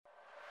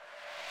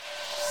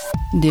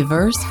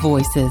Diverse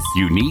voices.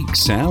 Unique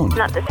sound.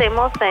 Not the same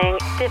old thing,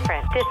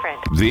 different.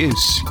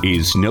 This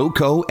is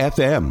NoCo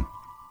FM.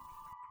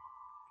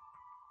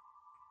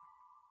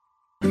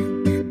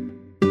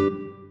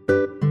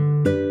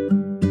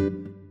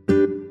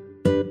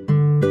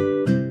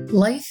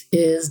 Life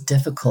is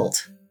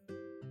difficult.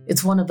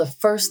 It's one of the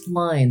first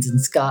lines in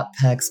Scott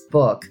Peck's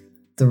book,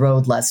 The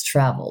Road Less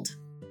Traveled.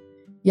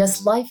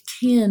 Yes, life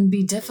can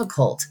be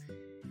difficult.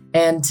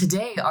 And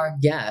today our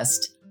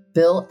guest,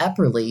 Bill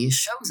Epperly,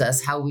 shows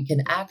us how we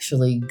can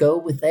actually go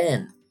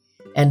within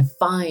and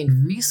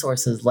find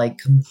resources like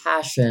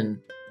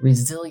compassion,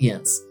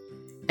 resilience,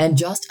 and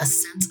just a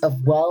sense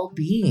of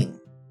well-being.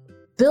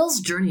 Bill's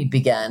journey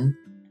began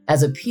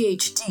as a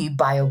PhD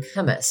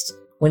biochemist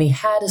when he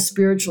had a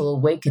spiritual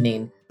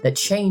awakening that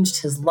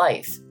changed his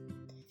life.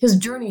 His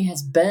journey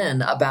has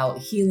been about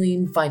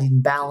healing,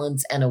 finding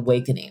balance, and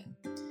awakening.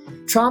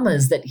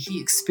 Traumas that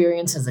he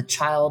experienced as a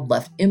child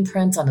left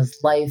imprints on his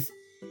life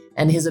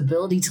and his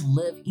ability to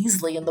live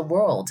easily in the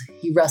world.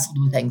 He wrestled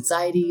with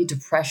anxiety,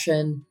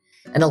 depression,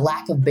 and a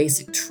lack of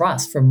basic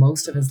trust for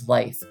most of his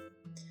life.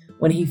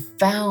 When he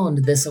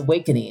found this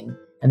awakening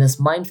and this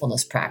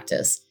mindfulness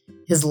practice,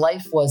 his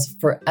life was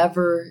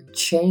forever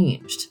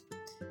changed.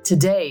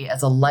 Today,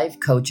 as a life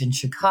coach in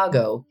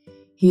Chicago,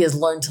 he has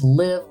learned to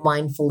live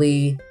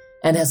mindfully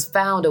and has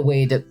found a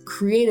way to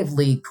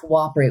creatively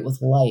cooperate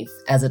with life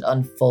as it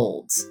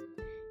unfolds.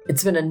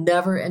 It's been a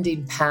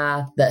never-ending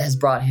path that has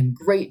brought him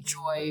great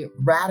joy,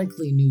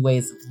 radically new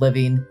ways of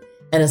living,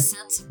 and a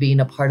sense of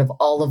being a part of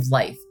all of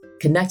life,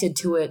 connected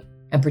to it,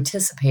 and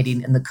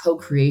participating in the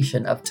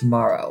co-creation of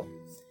tomorrow.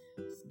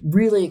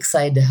 Really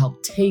excited to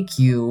help take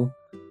you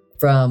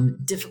from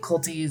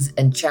difficulties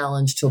and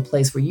challenge to a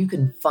place where you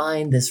can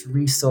find this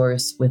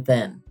resource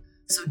within.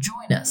 So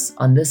join us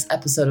on this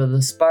episode of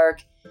The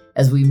Spark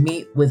as we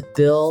meet with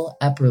Bill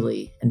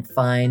Epperly and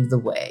find the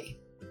way.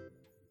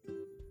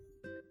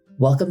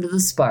 Welcome to The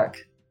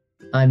Spark.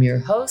 I'm your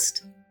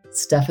host,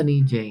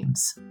 Stephanie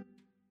James.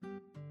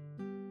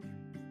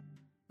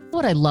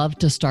 What I love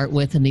to start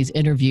with in these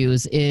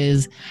interviews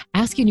is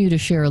asking you to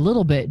share a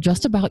little bit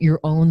just about your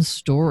own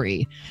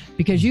story,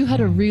 because you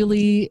had a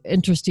really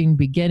interesting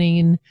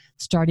beginning,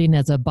 starting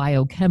as a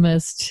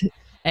biochemist,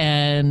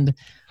 and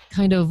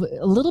kind of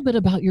a little bit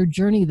about your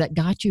journey that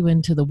got you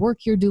into the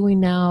work you're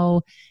doing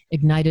now,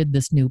 ignited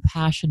this new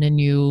passion in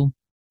you.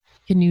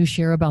 Can you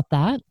share about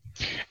that?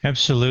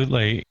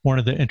 Absolutely. One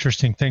of the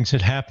interesting things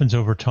that happens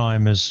over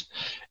time is,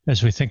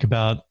 as we think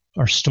about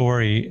our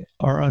story,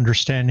 our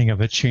understanding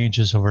of it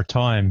changes over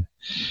time.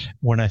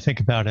 When I think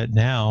about it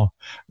now,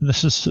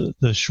 this is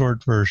the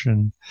short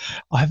version.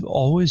 I've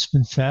always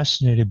been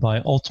fascinated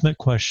by ultimate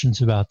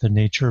questions about the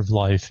nature of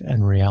life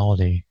and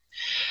reality.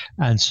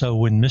 And so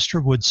when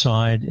Mr.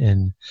 Woodside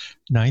in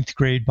ninth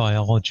grade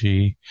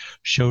biology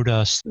showed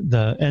us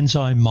the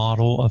enzyme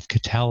model of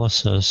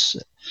catalysis,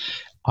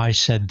 I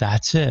said,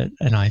 that's it.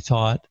 And I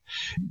thought,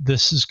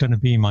 this is going to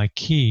be my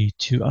key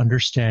to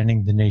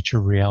understanding the nature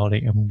of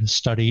reality. I'm going to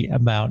study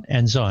about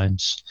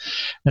enzymes.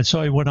 And so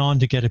I went on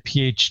to get a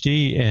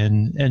PhD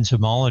in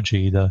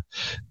enzymology, the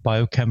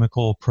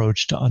biochemical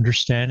approach to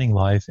understanding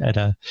life at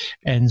an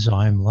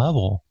enzyme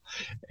level.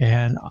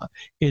 And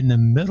in the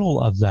middle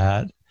of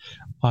that,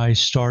 I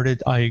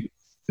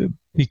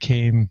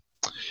became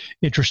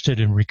interested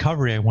in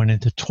recovery. I went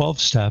into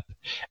 12-step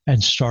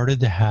and started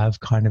to have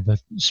kind of a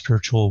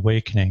spiritual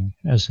awakening,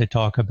 as they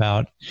talk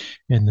about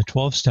in the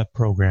 12-step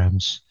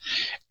programs.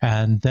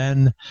 And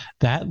then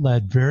that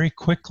led very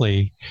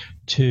quickly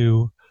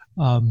to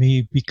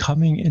me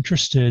becoming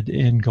interested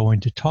in going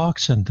to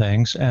talks and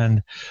things.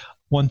 And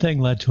one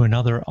thing led to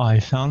another. I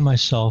found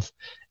myself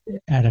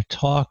at a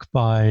talk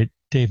by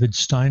David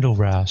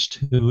Steindl-Rast,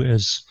 who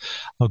is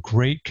a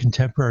great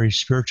contemporary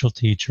spiritual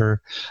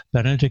teacher,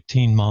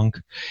 Benedictine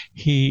monk.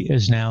 He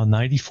is now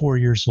 94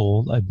 years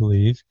old, I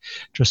believe,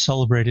 just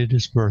celebrated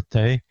his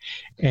birthday,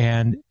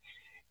 and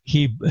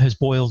he has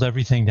boiled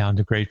everything down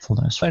to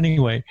gratefulness.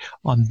 Anyway,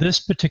 on this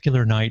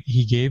particular night,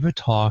 he gave a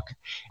talk,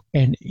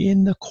 and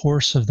in the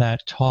course of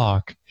that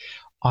talk,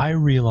 I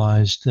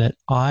realized that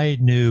I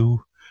knew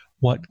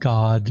what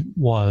God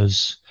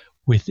was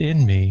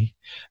within me,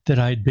 that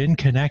I'd been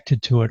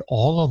connected to it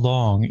all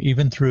along,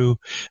 even through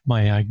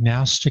my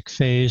agnostic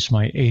phase,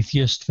 my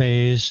atheist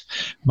phase,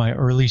 my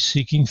early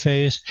seeking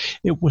phase.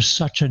 It was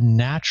such a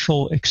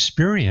natural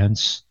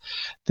experience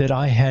that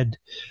I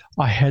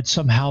had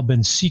somehow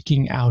been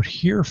seeking out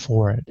here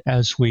for it,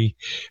 as we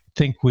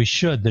think we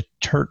should. The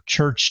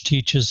church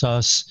teaches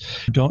us,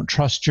 don't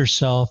trust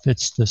yourself,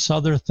 it's this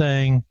other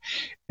thing.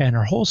 And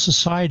our whole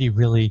society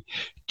really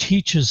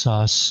teaches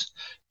us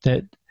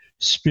that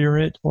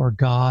Spirit or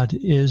God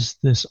is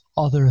this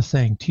other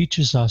thing,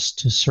 teaches us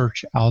to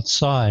search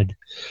outside.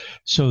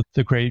 So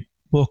the great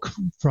book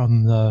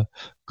from the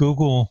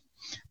Google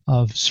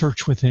of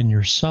Search Within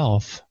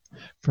Yourself,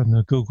 from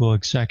the Google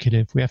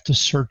executive, we have to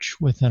search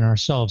within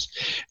ourselves.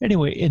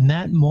 Anyway, in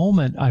that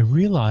moment, I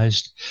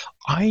realized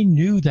I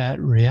knew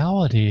that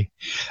reality.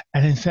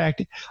 And in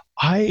fact,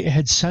 I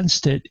had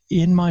sensed it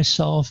in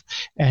myself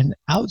and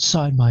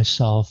outside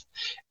myself.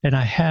 And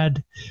I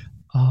had,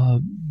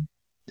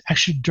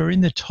 actually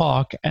during the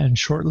talk and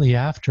shortly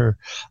after,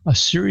 a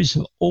series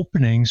of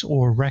openings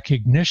or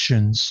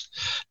recognitions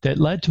that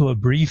led to a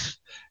brief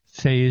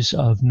phase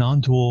of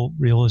non-dual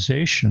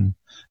realization.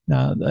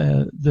 Now,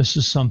 this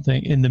is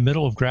something in the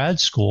middle of grad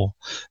school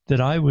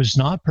that I was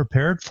not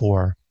prepared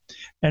for.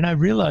 And I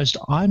realized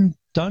I'm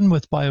done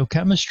with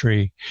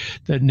biochemistry.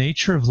 The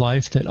nature of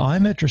life that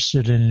I'm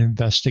interested in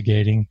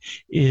investigating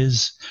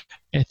is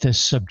at the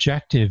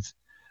subjective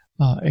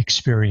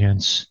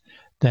experience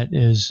that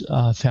is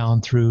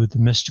found through the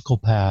mystical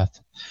path,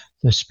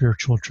 the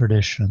spiritual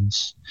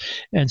traditions.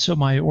 And so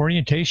my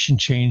orientation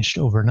changed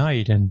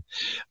overnight, and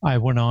I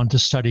went on to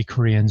study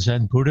Korean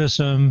Zen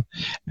Buddhism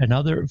and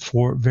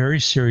very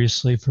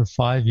seriously for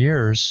 5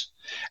 years.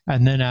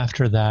 And then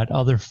after that,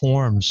 other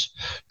forms,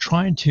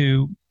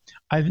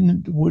 I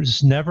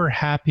was never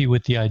happy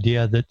with the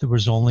idea that there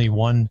was only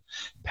one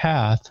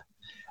path.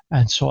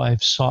 And so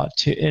I've sought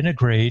to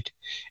integrate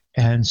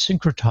and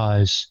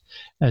syncretize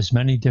as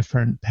many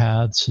different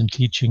paths and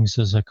teachings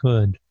as I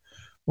could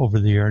over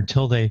the year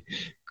until they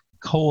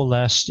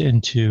coalesced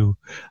into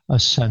a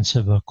sense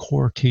of a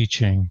core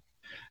teaching,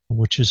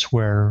 which is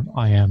where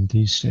I am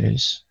these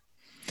days.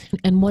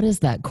 And what is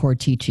that core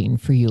teaching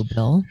for you,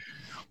 Bill?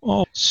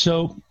 Oh,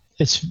 so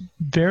it's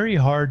very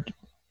hard.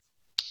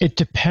 It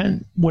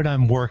depends when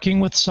I'm working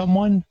with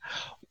someone,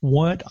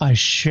 what I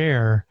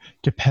share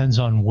depends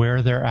on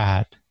where they're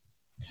at.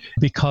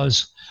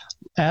 Because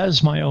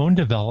as my own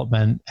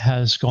development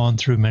has gone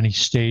through many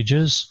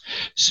stages,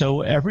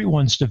 so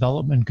everyone's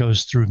development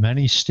goes through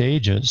many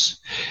stages.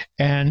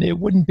 And it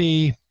wouldn't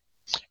be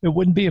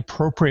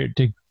appropriate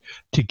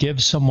to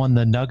give someone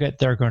the nugget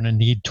they're going to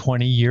need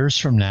 20 years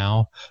from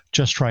now,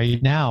 just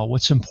right now.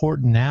 What's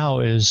important now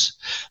is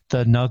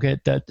the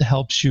nugget that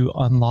helps you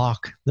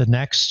unlock the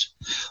next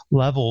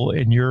level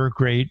in your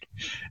great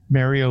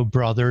Mario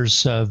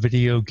Brothers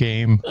video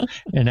game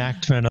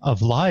enactment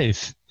of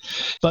life.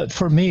 But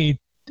for me,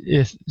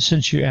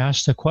 since you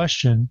asked the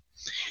question,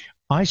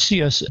 I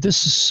see us,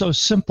 this is so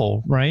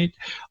simple, right?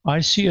 I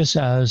see us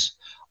as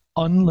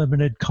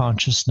unlimited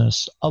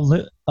consciousness,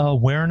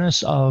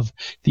 awareness of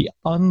the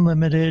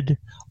unlimited,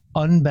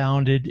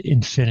 unbounded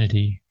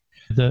infinity,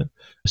 the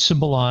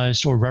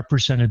symbolized or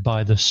represented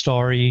by the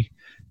starry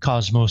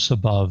cosmos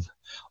above,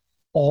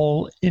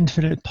 all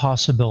infinite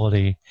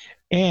possibility.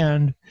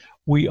 And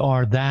we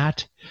are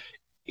that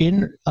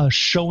in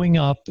showing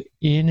up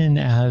in and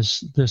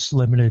as this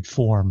limited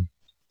form.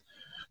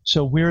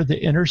 So we're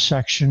the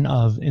intersection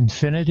of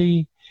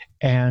infinity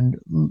and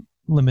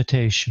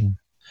limitation,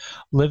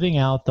 living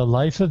out the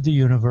life of the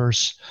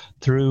universe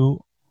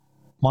through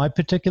my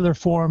particular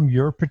form,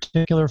 your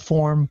particular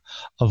form,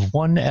 of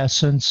one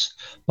essence,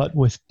 but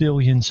with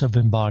billions of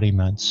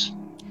embodiments.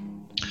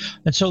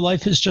 And so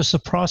life is just a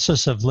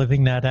process of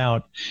living that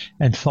out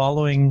and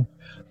following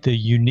the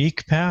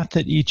unique path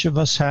that each of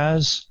us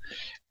has,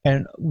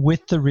 and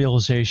with the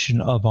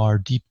realization of our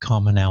deep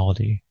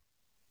commonality.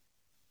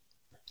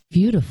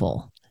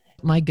 Beautiful.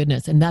 My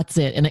goodness. And that's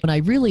it. And I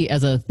really,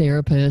 as a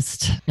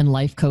therapist and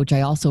life coach,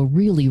 I also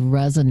really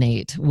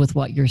resonate with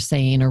what you're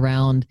saying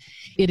around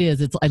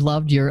I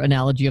loved your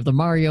analogy of the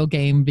Mario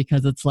game,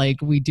 because it's like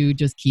we do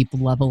just keep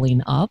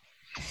leveling up.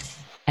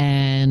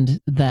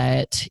 And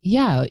that,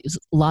 a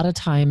lot of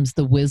times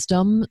the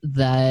wisdom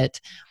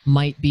that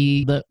might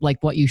be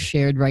like what you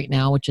shared right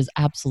now, which is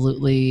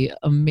absolutely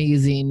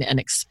amazing and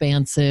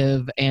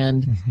expansive.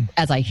 And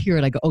as I hear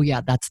it, I go, oh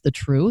yeah, that's the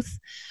truth.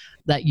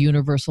 That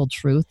universal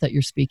truth that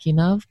you're speaking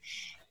of,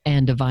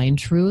 and divine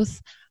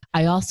truth.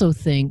 I also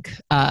think,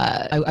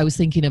 I was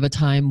thinking of a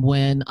time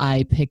when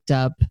I picked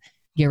up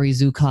Gary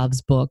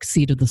Zukav's book,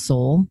 Seed of the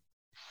Soul.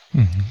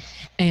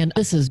 And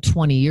this is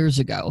 20 years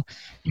ago.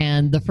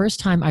 And the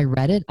first time I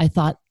read it, I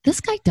thought, this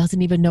guy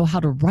doesn't even know how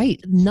to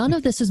write. None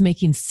of this is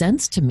making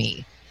sense to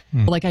me.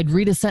 Like I'd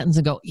read a sentence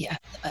and go, yeah,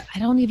 I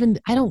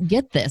don't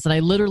get this. And I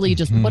literally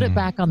just put it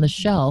back on the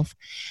shelf,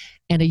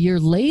 and a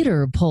year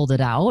later pulled it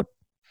out.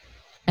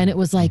 And it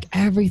was like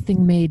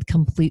everything made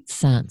complete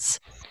sense.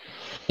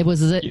 It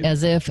was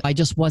as if I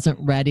just wasn't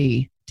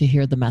ready to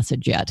hear the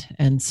message yet.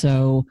 And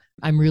so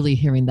I'm really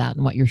hearing that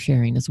in what you're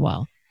sharing as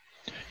well.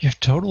 Yeah,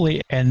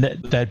 totally. And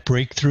that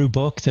breakthrough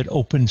book that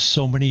opened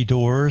so many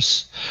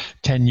doors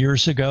 10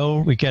 years ago,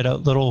 we get a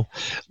little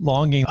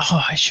longing,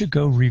 I should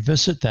go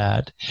revisit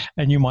that.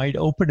 And you might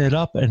open it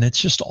up and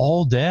it's just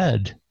all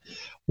dead.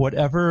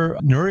 Whatever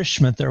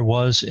nourishment there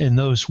was in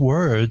those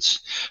words,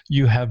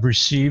 you have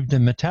received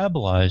and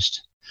metabolized.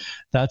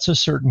 That's a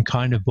certain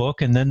kind of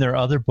book. And then there are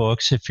other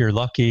books, if you're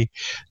lucky,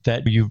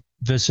 that you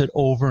visit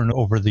over and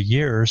over the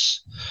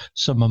years.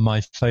 Some of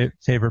my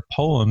favorite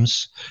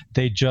poems,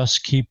 they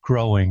just keep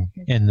growing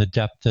in the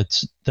depth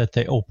that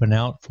they open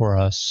out for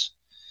us.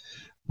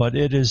 But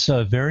it is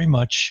very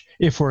much,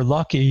 if we're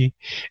lucky,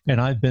 and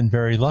I've been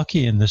very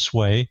lucky in this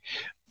way,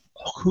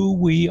 who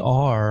we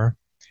are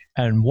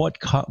and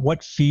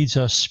what feeds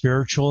us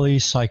spiritually,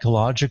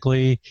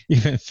 psychologically,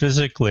 even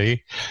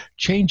physically,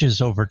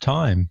 changes over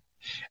time.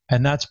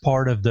 And that's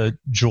part of the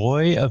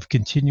joy of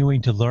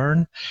continuing to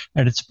learn.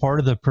 And it's part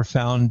of the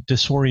profound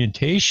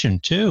disorientation,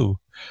 too,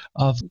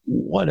 of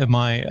what am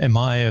I? Am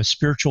I a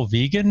spiritual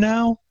vegan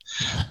now?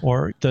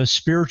 Or the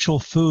spiritual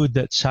food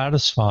that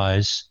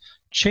satisfies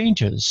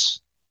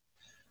changes.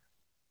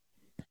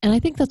 And I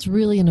think that's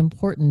really an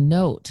important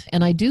note.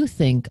 And I do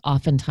think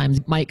oftentimes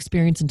my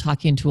experience in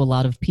talking to a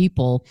lot of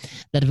people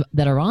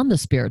that are on the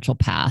spiritual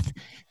path,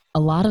 a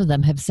lot of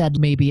them have said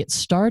maybe it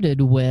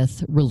started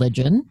with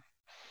religion,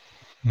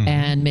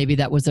 and maybe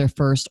that was their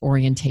first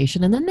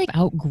orientation, and then they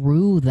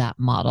outgrew that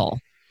model.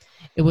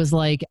 It was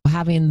like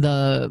having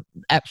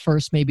at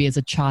first, maybe as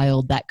a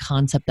child, that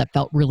concept that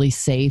felt really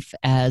safe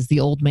as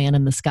the old man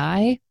in the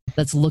sky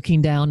that's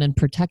looking down and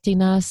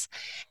protecting us,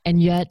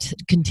 and yet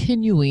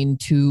continuing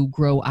to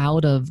grow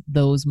out of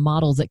those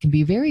models that can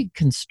be very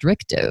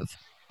constrictive,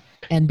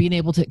 and being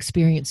able to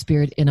experience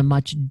spirit in a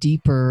much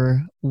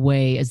deeper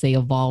way as they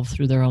evolve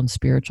through their own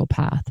spiritual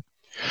path.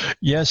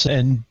 Yes,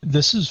 and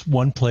this is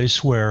one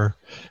place where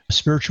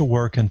spiritual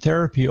work and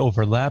therapy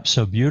overlap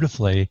so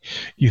beautifully.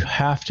 You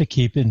have to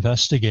keep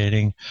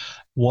investigating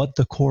what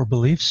the core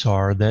beliefs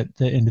are that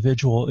the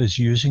individual is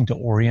using to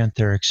orient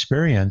their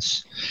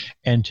experience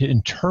and to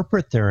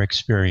interpret their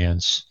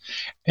experience.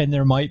 And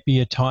there might be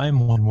a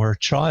time when we're a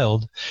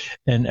child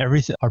and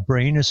our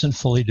brain isn't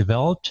fully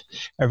developed,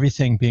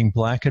 everything being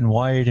black and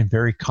white and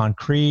very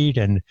concrete.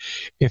 And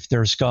if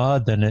there's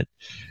God, then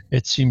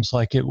it seems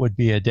like it would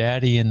be a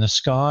daddy in the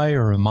sky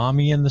or a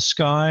mommy in the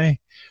sky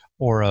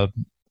or a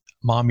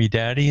mommy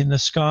daddy in the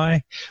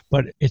sky.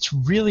 But it's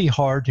really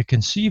hard to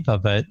conceive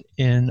of it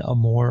in a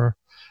more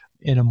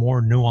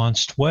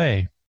nuanced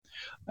way.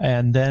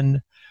 And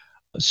then,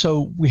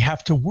 so we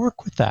have to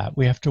work with that.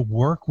 We have to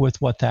work with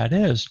what that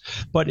is.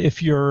 But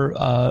if you're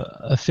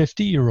a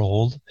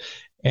 50-year-old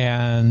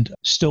and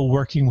still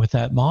working with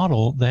that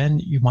model, then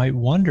you might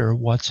wonder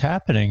what's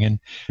happening. And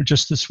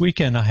just this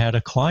weekend, I had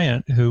a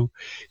client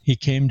he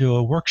came to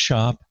a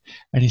workshop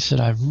and he said,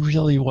 I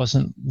really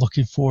wasn't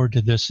looking forward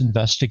to this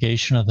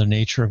investigation of the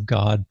nature of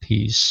God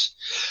piece.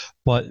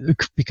 But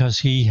because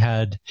he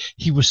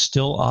was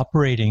still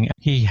operating,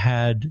 he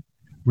had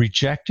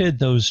rejected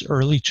those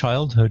early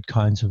childhood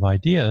kinds of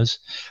ideas,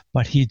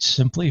 but he'd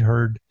simply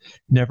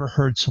never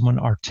heard someone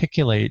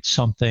articulate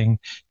something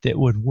that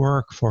would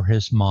work for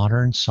his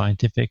modern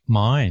scientific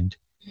mind.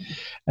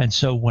 And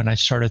so when I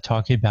started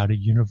talking about a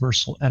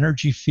universal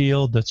energy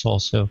field that's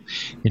also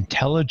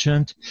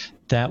intelligent,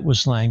 that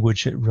was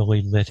language that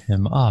really lit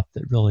him up,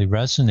 that really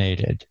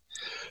resonated.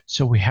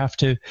 So we have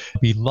to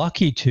be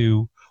lucky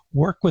to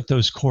work with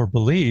those core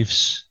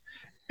beliefs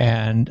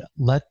and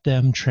let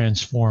them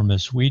transform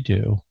as we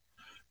do,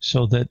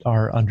 so that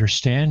our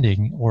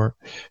understanding, or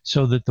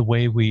so that the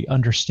way we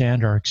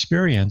understand our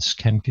experience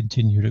can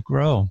continue to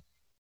grow.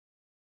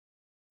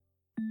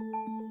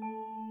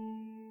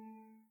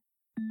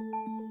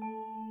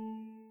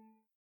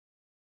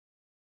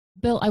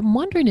 Bill, I'm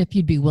wondering if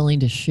you'd be willing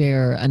to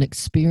share an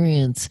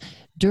experience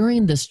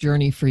during this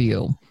journey for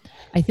you.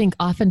 I think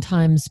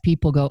oftentimes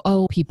people go,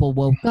 oh, people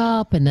woke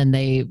up and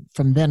then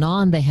from then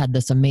on, they had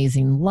this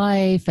amazing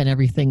life and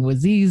everything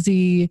was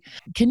easy.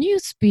 Can you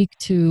speak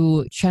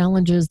to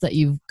challenges that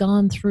you've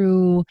gone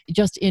through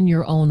just in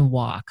your own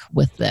walk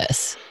with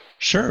this?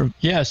 Sure.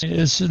 Yes,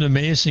 it's an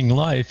amazing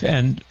life.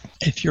 And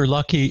if you're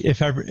lucky,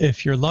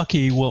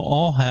 we'll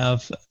all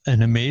have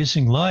an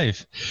amazing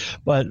life.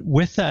 But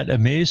with that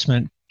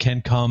amazement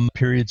can come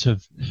periods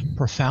of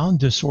profound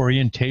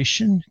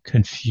disorientation,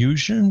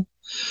 confusion.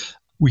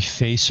 We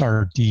face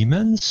our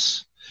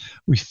demons.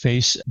 We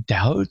face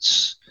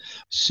doubts.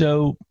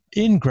 So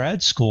in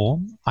grad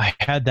school, I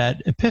had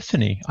that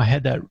epiphany. I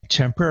had that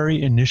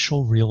temporary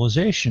initial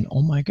realization,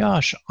 oh my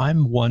gosh,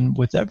 I'm one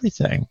with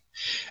everything.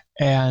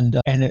 And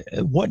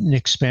what an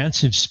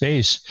expansive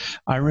space.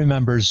 I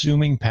remember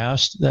zooming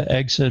past the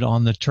exit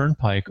on the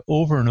turnpike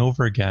over and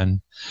over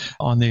again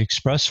on the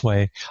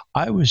expressway.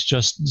 I was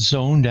just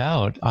zoned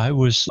out. I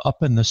was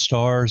up in the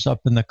stars,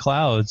 up in the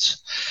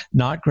clouds,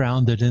 not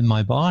grounded in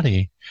my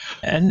body.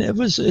 And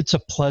it's a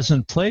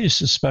pleasant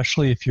place,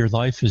 especially if your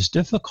life is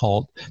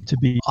difficult, to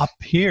be up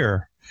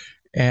here.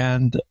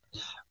 And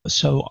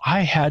so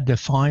I had to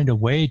find a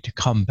way to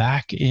come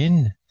back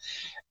in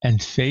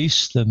and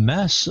face the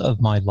mess of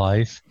my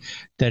life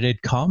that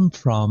had come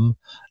from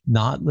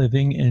not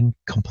living in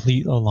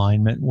complete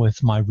alignment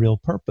with my real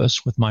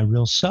purpose, with my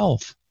real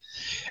self.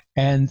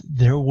 And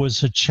there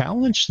was a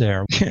challenge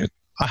there.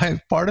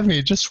 Part of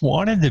me just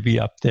wanted to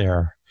be up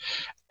there.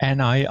 And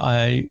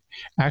I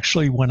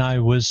actually, when I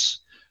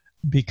was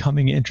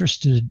becoming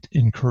interested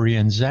in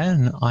Korean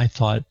Zen, I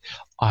thought,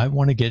 I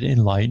want to get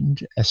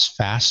enlightened as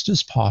fast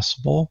as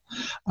possible.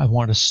 I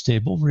want a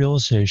stable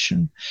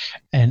realization.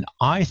 And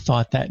I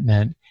thought that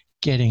meant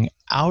getting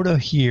out of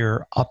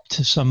here up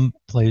to some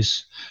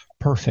place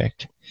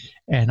perfect.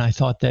 And I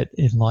thought that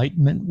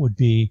enlightenment would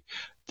be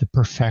the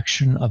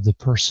perfection of the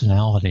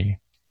personality.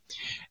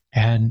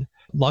 And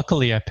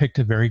luckily, I picked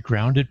a very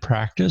grounded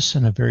practice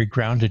and a very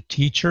grounded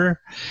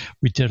teacher.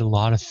 We did a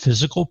lot of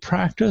physical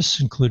practice,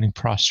 including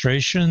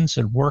prostrations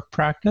and work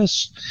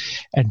practice,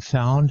 and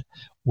found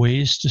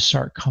ways to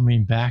start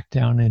coming back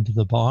down into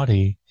the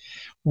body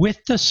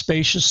with the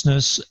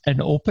spaciousness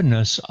and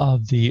openness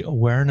of the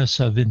awareness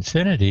of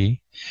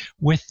infinity,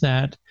 with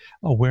that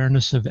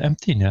awareness of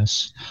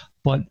emptiness,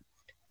 but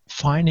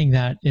finding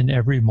that in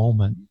every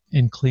moment,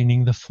 in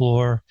cleaning the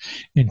floor,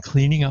 in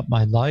cleaning up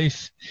my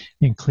life,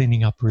 in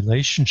cleaning up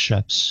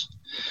relationships.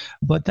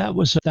 But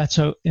that's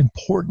an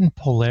important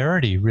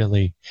polarity,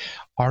 really.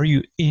 Are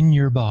you in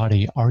your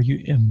body? Are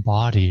you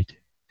embodied?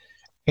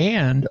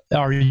 And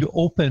are you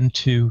open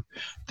to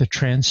the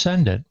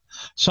transcendent?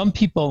 Some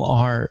people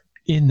are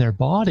in their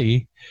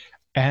body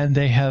and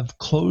they have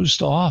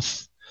closed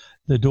off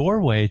the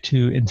doorway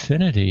to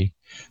infinity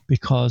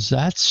because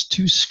that's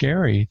too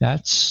scary.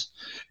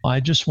 I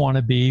just want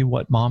to be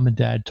what mom and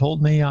dad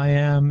told me I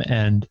am,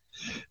 and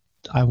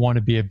I want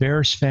to be a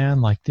Bears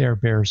fan like they're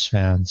Bears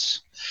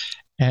fans,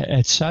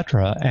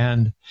 etc.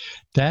 And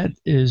that's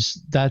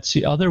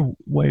the other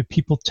way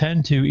people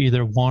tend to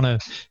either want to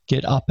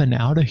get up and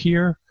out of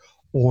here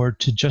or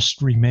to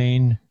just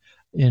remain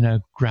in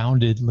a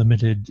grounded,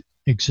 limited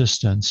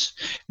existence.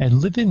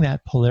 And living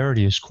that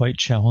polarity is quite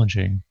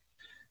challenging,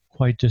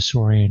 quite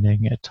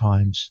disorienting at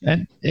times,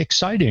 and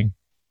exciting.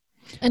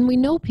 And we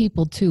know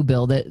people too,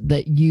 Bill,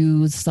 that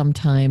use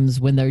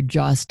sometimes when they're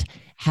just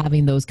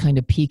having those kind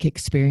of peak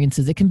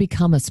experiences, it can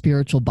become a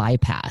spiritual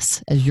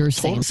bypass, as you're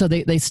saying. So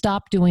they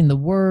stop doing the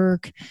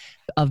work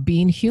of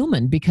being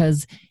human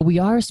because we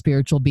are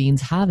spiritual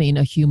beings having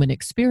a human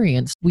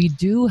experience. We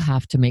do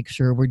have to make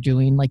sure we're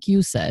doing, like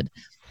you said,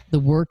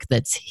 the work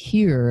that's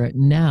here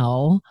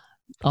now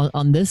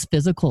on this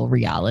physical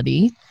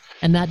reality.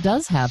 And that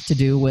does have to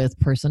do with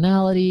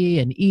personality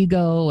and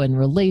ego and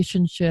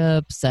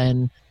relationships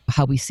and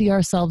how we see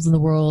ourselves in the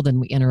world and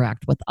we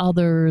interact with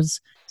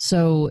others.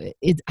 So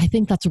I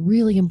think that's a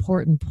really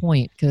important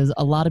point because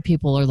a lot of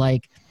people are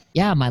like,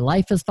 yeah, my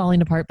life is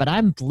falling apart, but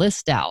I'm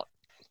blissed out.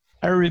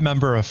 I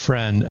remember a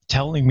friend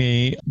telling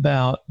me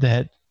about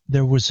that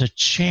there was a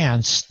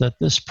chance that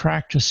this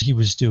practice he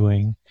was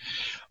doing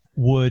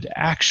would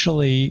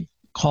actually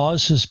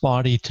cause his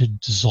body to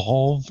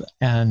dissolve,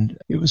 and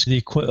it was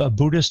a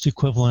Buddhist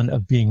equivalent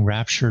of being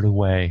raptured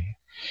away.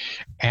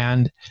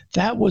 And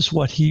that was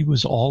what he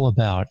was all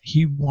about.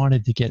 He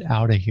wanted to get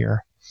out of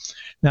here.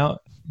 Now,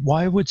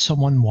 why would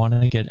someone want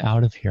to get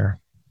out of here?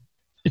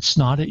 It's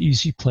not an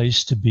easy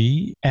place to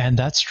be, and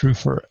that's true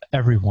for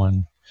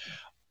everyone.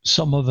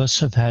 Some of us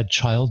have had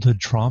childhood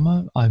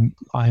trauma.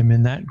 I'm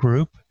in that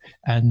group,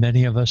 and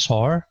many of us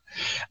are.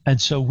 And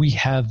so we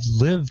have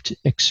lived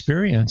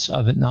experience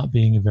of it not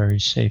being a very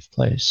safe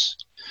place.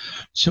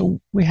 So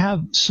we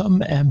have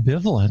some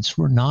ambivalence.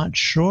 We're not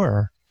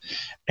sure.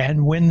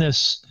 And when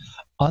this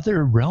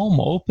other realm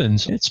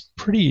opens, it's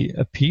pretty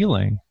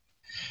appealing.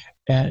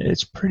 And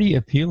it's pretty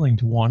appealing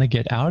to want to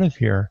get out of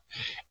here.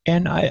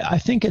 And I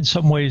think in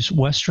some ways,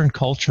 Western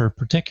culture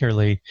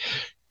particularly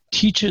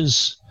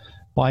teaches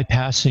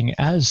bypassing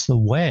as the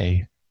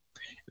way.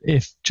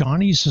 If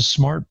Johnny's a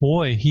smart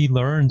boy, he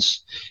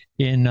learns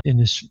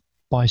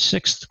by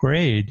sixth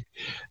grade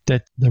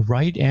that the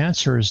right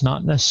answer is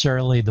not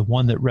necessarily the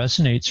one that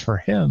resonates for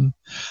him.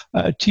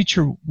 A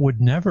teacher would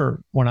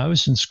never, when I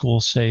was in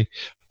school, say,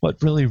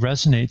 what really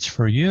resonates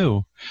for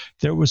you?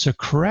 There was a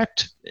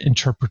correct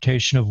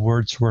interpretation of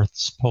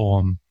Wordsworth's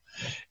poem.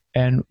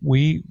 And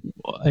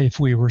if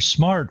we were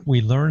smart,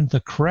 we learned the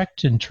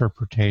correct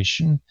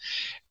interpretation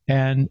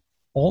and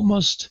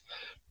almost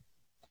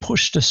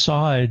pushed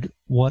aside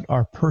what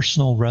our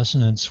personal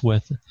resonance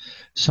with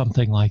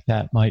something like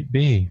that might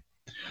be.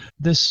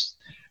 This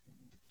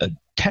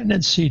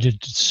tendency to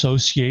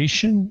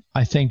dissociation,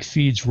 I think,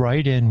 feeds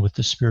right in with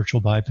the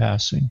spiritual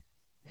bypassing.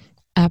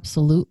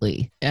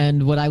 Absolutely.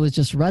 And what I was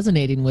just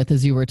resonating with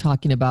as you were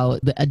talking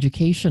about the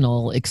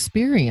educational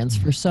experience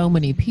for so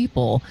many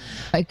people,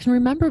 I can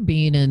remember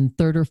being in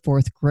third or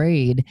fourth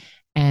grade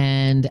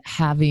and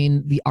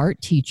having the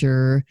art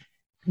teacher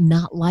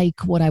not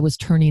like what I was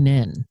turning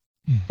in.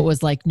 It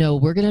was like, no,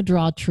 we're going to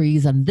draw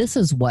trees, and this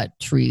is what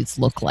trees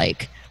look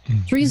like.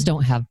 Trees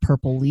don't have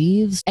purple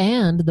leaves.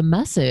 And the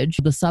message,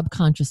 the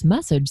subconscious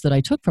message that I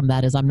took from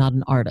that is I'm not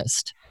an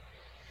artist.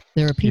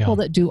 There are people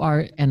that do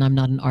art, and I'm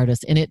not an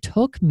artist. And it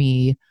took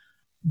me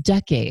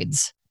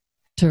decades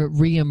to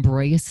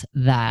re-embrace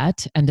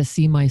that and to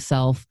see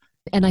myself.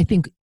 And I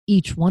think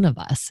each one of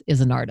us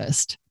is an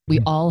artist. We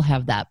all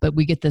have that, but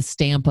we get this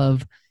stamp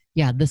of,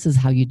 yeah, this is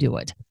how you do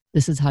it.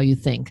 This is how you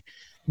think.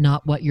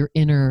 Not what your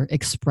inner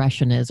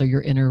expression is or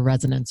your inner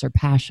resonance or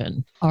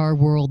passion. Our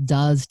world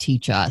does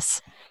teach us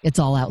it's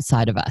all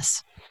outside of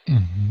us.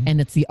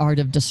 And it's the art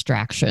of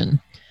distraction,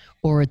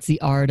 or it's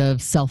the art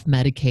of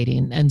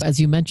self-medicating. And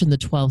as you mentioned, the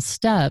 12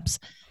 steps,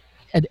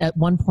 at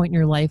one point in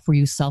your life, were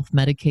you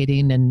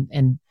self-medicating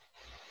and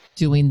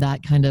doing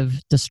that kind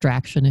of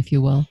distraction, if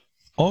you will?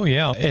 Oh,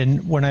 yeah.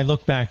 And when I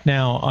look back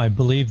now, I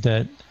believe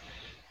that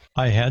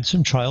I had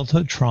some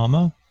childhood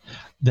trauma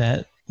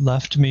that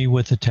left me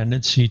with a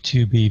tendency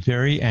to be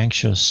very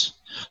anxious,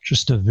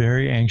 just a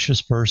very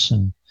anxious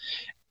person.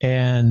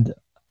 And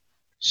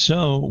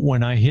so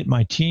when I hit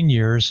my teen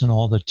years and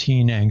all the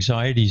teen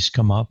anxieties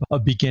come up,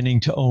 of beginning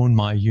to own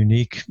my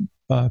unique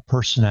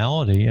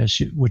personality,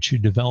 which you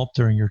develop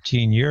during your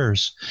teen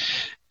years,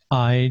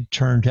 I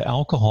turned to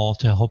alcohol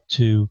to help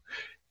to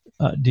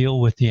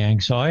deal with the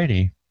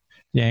anxiety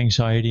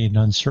and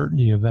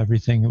uncertainty of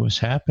everything that was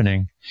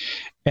happening.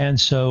 And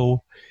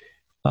so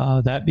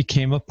that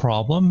became a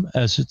problem,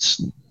 as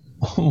it's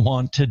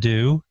wont to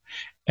do.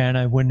 And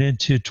I went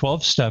into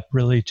 12-step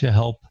really to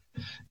help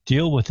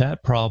deal with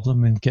that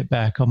problem and get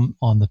back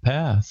on the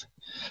path.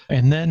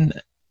 And then,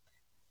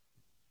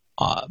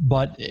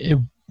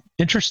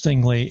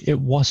 interestingly, it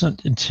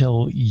wasn't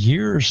until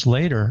years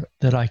later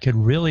that I could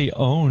really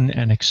own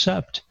and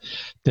accept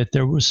that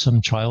there was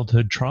some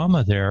childhood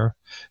trauma there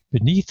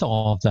beneath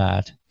all of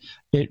that.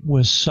 It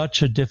was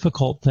such a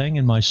difficult thing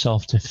in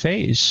myself to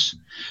face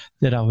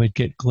that I would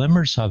get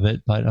glimmers of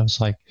it, but I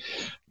was like,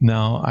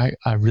 no,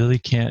 I really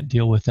can't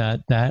deal with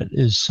that. That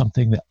is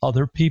something that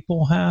other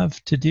people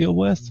have to deal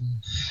with,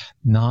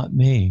 not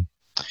me.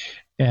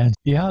 And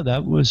yeah,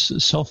 that was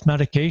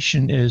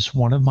self-medication is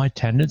one of my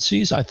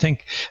tendencies. I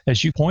think,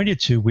 as you pointed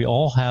to, we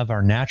all have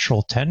our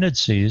natural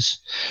tendencies,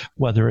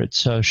 whether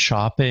it's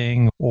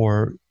shopping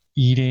or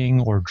eating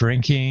or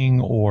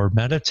drinking or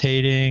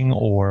meditating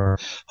or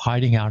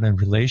hiding out in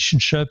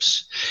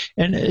relationships.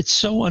 And it's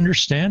so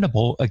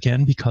understandable,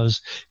 again,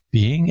 because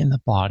being in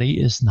the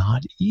body is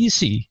not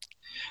easy.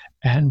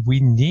 And we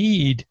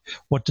need,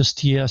 what does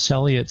T.S.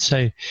 Eliot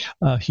say?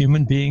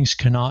 Human beings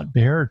cannot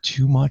bear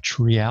too much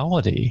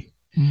reality.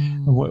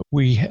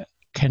 We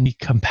can be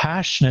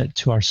compassionate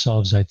to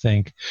ourselves, I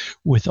think,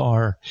 with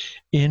our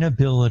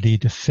inability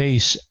to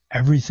face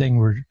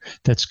everything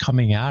that's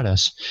coming at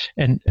us.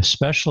 And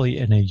especially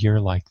in a year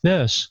like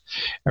this,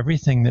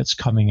 everything that's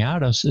coming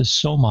at us is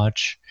so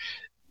much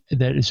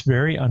that is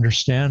very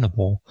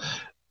understandable.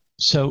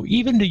 So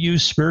even to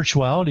use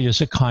spirituality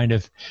as a kind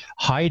of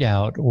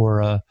hideout or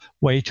a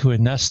way to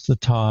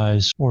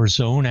anesthetize or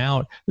zone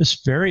out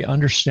is very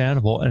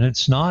understandable. And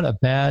it's not a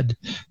bad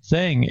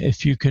thing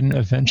if you can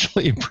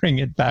eventually bring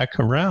it back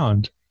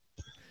around.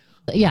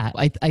 Yeah,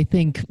 I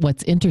think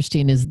what's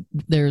interesting is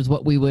there's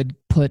what we would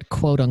put,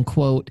 quote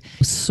unquote,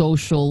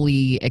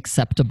 socially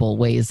acceptable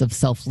ways of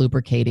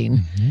self-lubricating.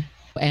 Mm-hmm.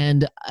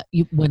 And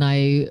when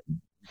I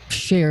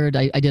shared,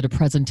 I did a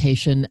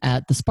presentation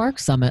at the Spark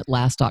Summit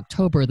last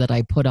October that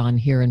I put on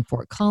here in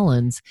Fort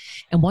Collins.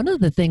 And one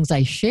of the things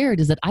I shared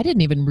is that I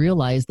didn't even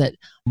realize that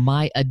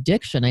my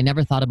addiction, I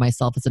never thought of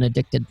myself as an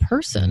addicted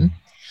person,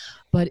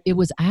 but it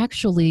was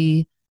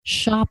actually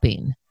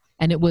shopping.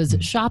 And it was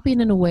shopping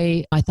in a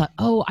way I thought,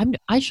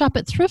 I shop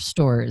at thrift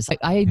stores.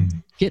 I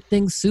get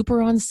things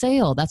super on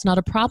sale. That's not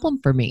a problem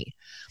for me.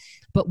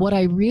 But what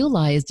I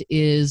realized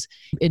is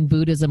in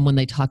Buddhism, when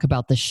they talk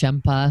about the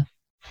Shempa,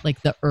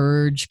 like the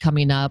urge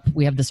coming up,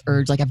 we have this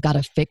urge, like I've got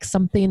to fix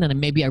something and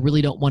maybe I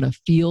really don't want to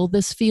feel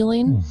this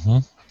feeling. Mm-hmm.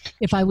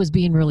 If I was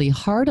being really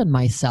hard on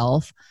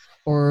myself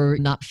or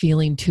not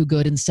feeling too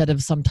good, instead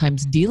of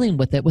sometimes dealing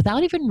with it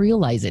without even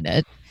realizing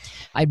it,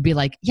 I'd be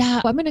like,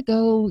 yeah, I'm going to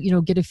go,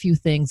 get a few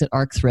things at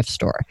ARC thrift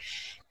store.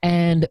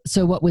 And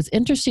so what was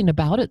interesting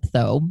about it,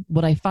 though,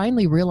 what I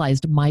finally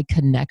realized my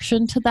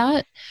connection to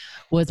that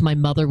was my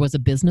mother was a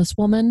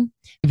businesswoman,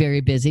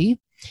 very busy.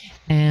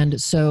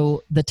 And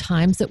so the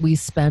times that we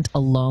spent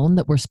alone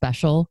that were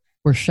special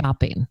were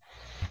shopping.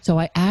 So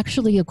I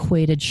actually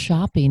equated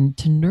shopping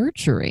to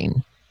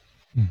nurturing.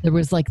 There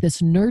was like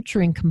this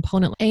nurturing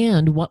component.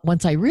 And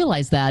once I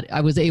realized that,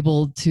 I was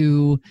able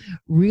to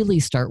really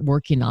start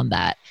working on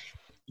that.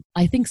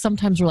 I think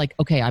sometimes we're like,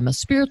 okay, I'm a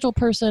spiritual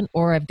person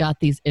or I've got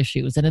these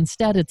issues. And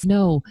instead it's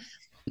no,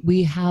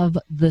 we have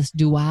this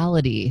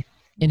duality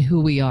in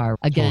who we are.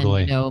 Again,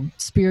 totally.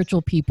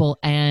 Spiritual people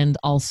and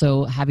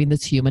also having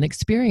this human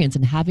experience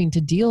and having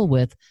to deal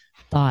with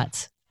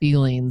thoughts,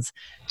 feelings,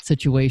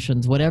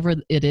 situations, whatever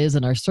it is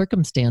in our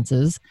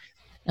circumstances.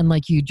 And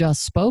like you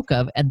just spoke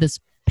of, and this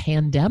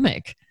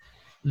pandemic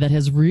that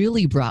has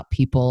really brought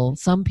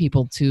some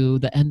people to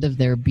the end of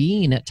their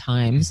being at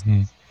times,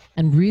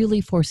 and really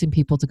forcing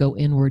people to go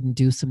inward and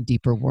do some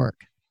deeper work.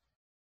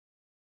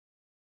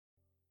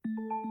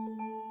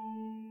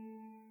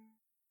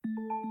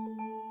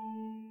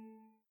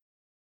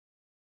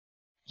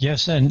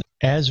 Yes, and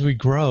as we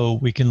grow,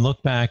 we can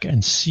look back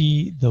and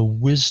see the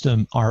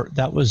wisdom,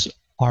 that was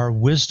our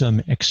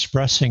wisdom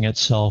expressing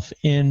itself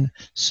in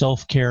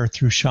self-care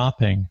through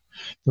shopping,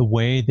 the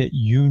way that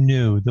you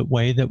knew, the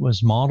way that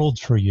was modeled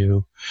for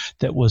you,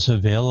 that was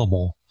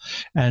available.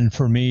 And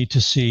for me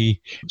to see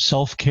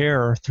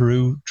self-care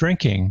through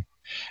drinking.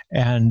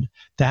 And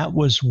that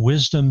was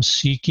wisdom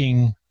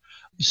seeking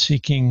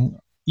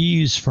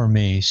ease for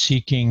me,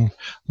 seeking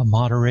a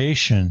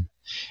moderation.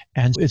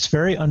 And it's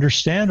very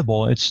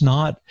understandable. It's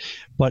not,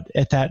 but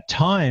at that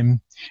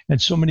time,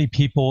 and so many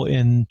people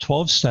in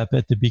 12-step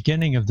at the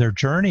beginning of their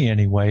journey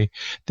anyway,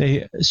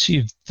 they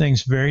see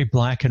things very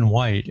black and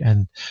white,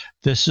 and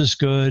this is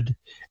good,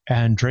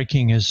 and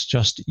drinking is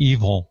just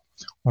evil.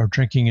 or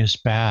drinking is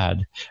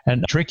bad.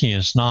 And drinking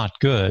is not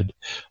good,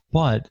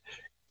 but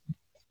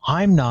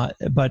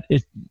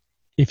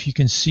if you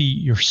can see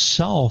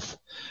yourself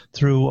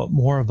through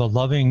more of a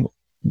loving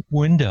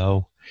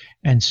window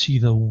and see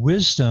the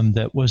wisdom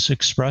that was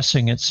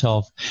expressing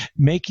itself,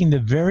 making the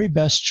very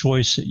best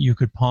choice that you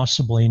could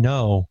possibly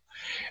know.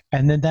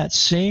 And then that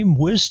same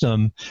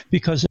wisdom,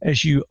 because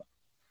as you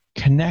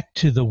connect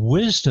to the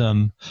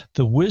wisdom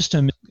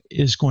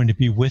is going to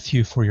be with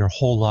you for your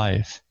whole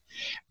life.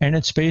 And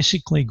it's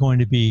basically going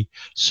to be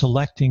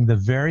selecting the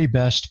very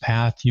best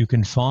path you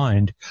can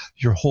find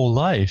your whole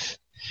life.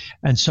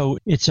 And so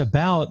it's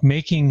about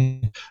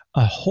making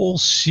a whole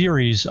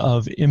series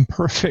of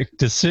imperfect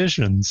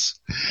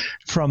decisions,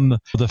 from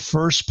the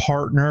first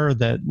partner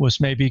that was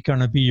maybe going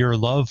to be your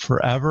love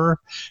forever.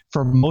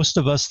 For most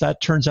of us,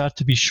 that turns out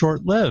to be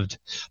short-lived,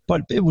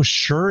 but it was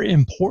sure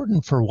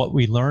important for what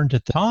we learned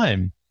at the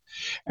time.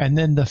 And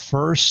then the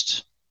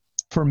first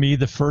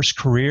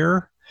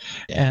career,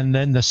 and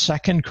then the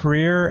second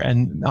career,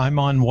 and I'm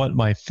on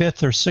my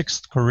fifth or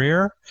sixth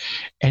career.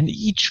 And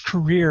each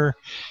career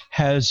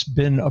has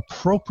been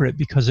appropriate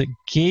because it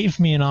gave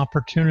me an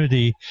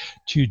opportunity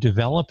to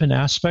develop an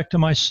aspect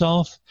of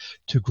myself,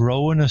 to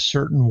grow in a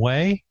certain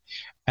way.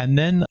 And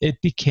then it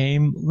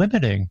became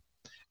limiting.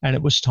 And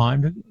it was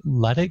time to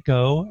let it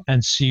go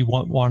and see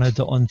what wanted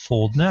to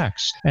unfold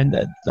next. And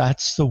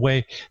that's the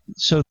way.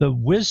 So the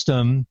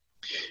wisdom,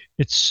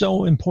 it's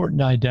so important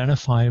to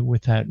identify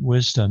with that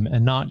wisdom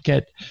and not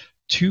get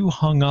too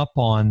hung up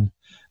on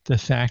the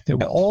fact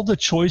that all the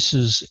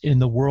choices in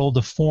the world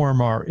of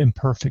form are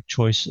imperfect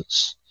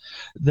choices.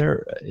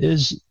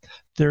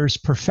 There's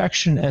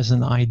perfection as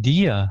an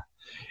idea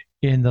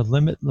in the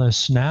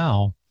limitless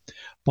now,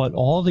 but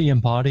all the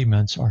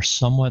embodiments are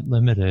somewhat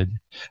limited.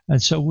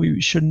 And so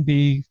we shouldn't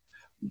be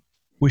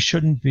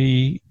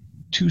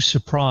too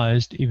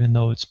surprised, even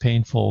though it's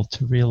painful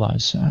to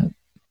realize that.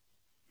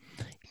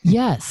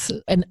 Yes.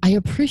 And I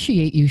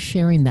appreciate you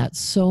sharing that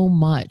so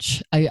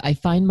much. I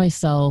find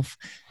myself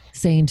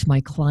saying to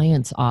my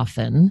clients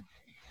often,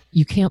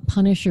 you can't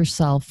punish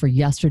yourself for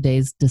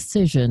yesterday's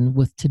decision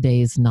with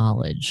today's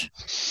knowledge.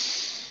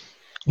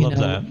 Love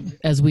that.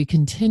 As we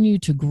continue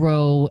to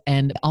grow,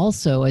 and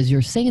also as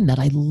you're saying that,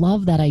 I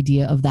love that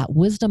idea of that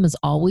wisdom has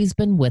always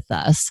been with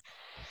us,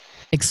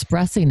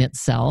 expressing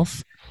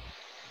itself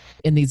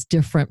in these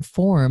different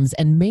forms,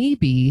 and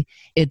maybe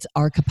it's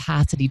our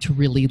capacity to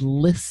really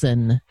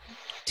listen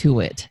to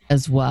it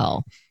as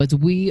well. As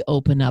we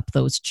open up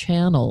those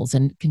channels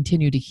and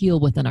continue to heal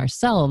within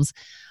ourselves,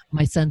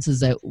 my sense is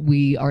that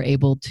we are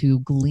able to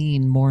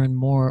glean more and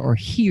more, or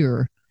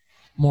hear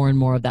more and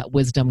more of that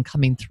wisdom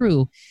coming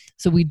through.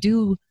 So we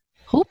do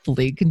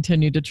hopefully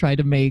continue to try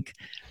to make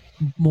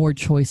more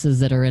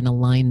choices that are in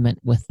alignment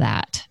with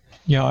that.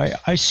 Yeah,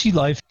 I see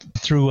life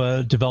through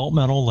a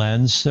developmental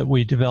lens that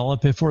we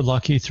develop, if we're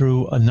lucky,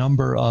 through a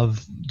number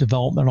of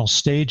developmental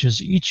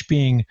stages, each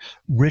being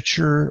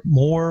richer,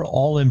 more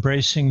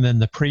all-embracing than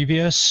the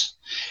previous,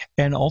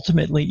 and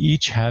ultimately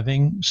each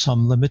having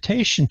some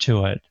limitation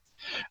to it.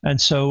 And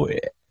so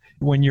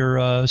when you're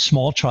a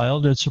small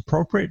child, it's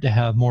appropriate to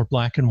have more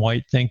black and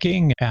white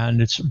thinking,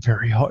 and it's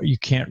very hard. You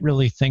can't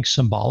really think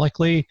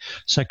symbolically.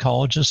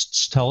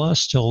 Psychologists tell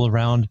us till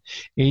around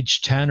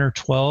age 10 or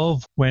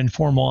 12 when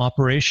formal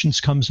operations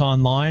comes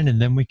online,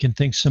 and then we can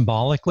think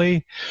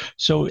symbolically.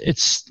 So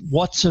it's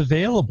what's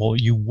available.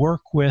 You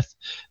work with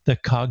the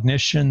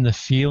cognition, the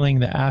feeling,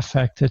 the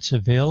affect that's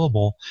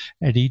available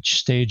at each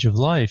stage of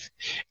life.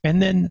 And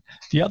then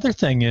the other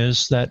thing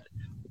is that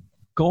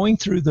going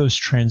through those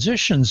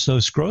transitions,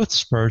 those growth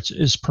spurts,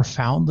 is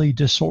profoundly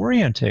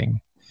disorienting.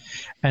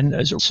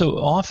 And so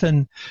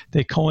often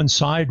they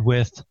coincide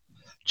with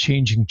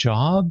changing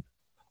job,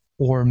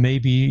 or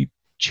maybe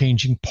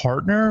changing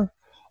partner,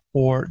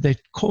 or they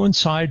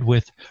coincide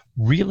with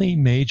really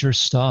major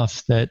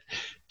stuff that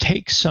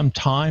takes some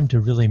time to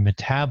really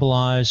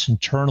metabolize,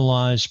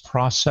 internalize,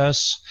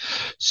 process.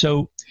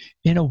 So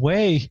in a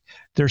way,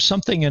 there's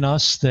something in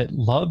us that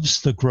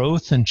loves the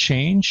growth and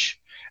change,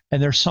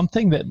 and there's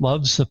something that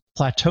loves the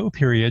plateau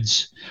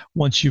periods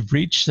once you've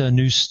reached a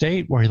new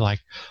state where you're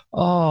like,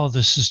 oh,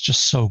 this is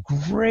just so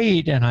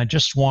great. And I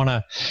just want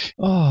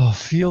to,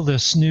 feel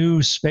this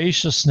new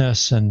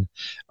spaciousness, and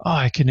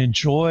I can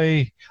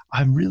enjoy,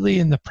 I'm really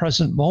in the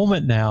present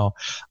moment now.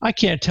 I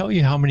can't tell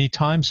you how many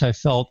times I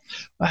felt,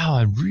 wow,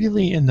 I'm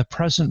really in the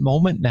present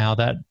moment now.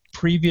 That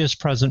previous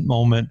present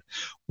moment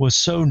was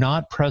so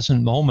not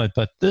present moment,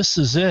 but this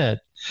is it.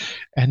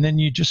 And then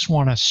you just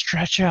want to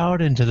stretch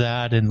out into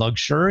that and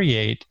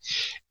luxuriate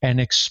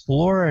and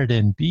explore it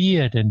and be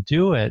it and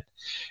do it.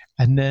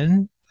 And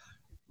then,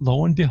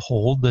 lo and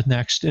behold, the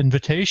next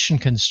invitation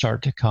can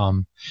start to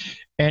come.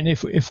 And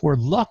if we're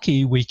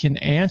lucky, we can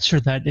answer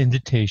that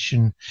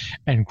invitation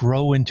and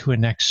grow into a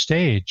next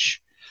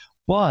stage.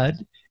 But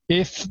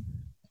if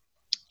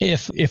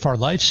our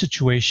life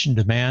situation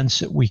demands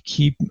that we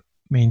keep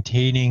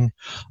maintaining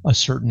a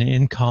certain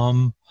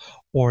income,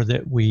 or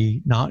that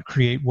we not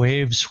create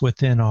waves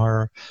within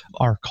our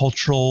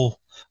cultural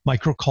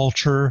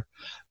microculture,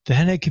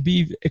 then it could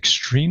be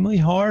extremely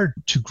hard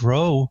to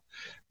grow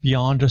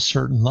beyond a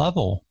certain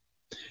level.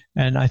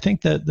 And I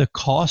think that the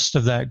cost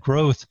of that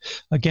growth,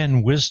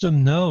 again,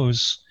 wisdom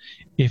knows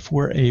if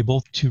we're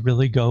able to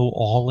really go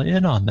all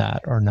in on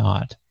that or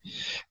not.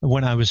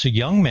 When I was a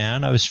young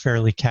man, I was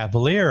fairly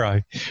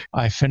cavalier.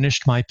 I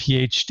finished my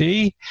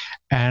PhD,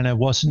 and I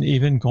wasn't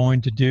even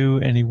going to do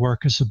any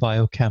work as a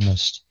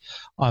biochemist.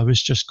 I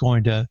was just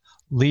going to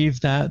leave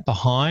that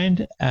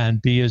behind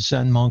and be a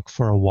Zen monk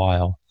for a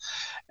while.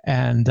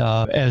 And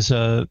as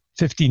a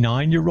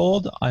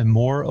 59-year-old, I'm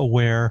more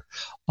aware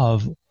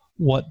of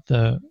what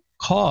the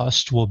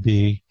cost will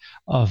be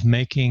of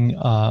making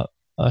a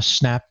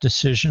snap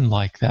decision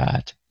like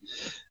that.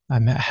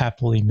 I'm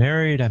happily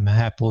married, I'm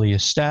happily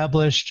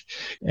established,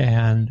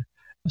 and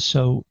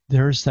so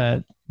there's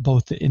that,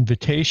 both the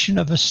invitation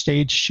of a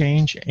stage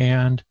change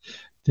and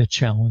the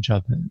challenge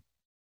of it.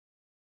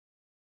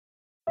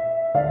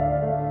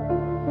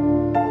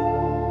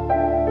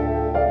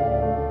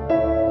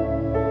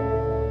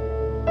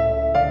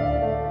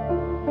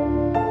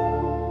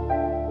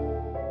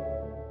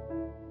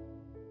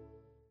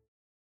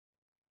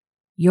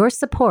 Your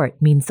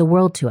support means the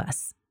world to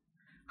us.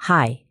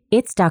 Hi,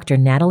 it's Dr.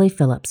 Natalie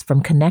Phillips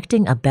from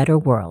Connecting a Better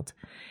World.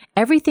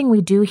 Everything we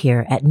do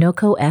here at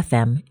NOCO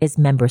FM is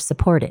member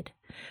supported.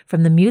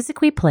 From the music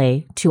we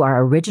play to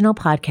our original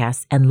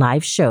podcasts and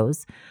live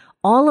shows,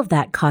 all of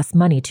that costs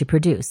money to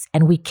produce,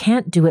 and we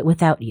can't do it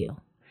without you.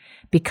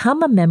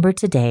 Become a member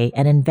today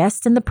and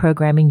invest in the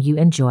programming you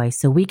enjoy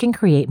so we can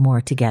create more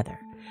together.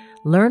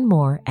 Learn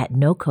more at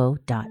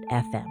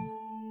noco.fm.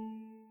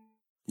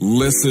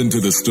 Listen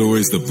to the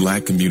stories the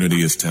Black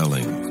community is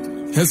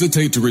telling.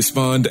 Hesitate to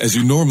respond as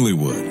you normally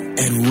would,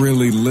 and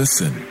really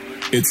listen.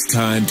 It's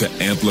time to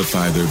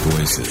amplify their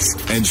voices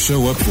and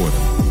show up for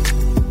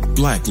them.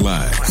 Black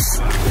lives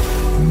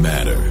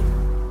matter.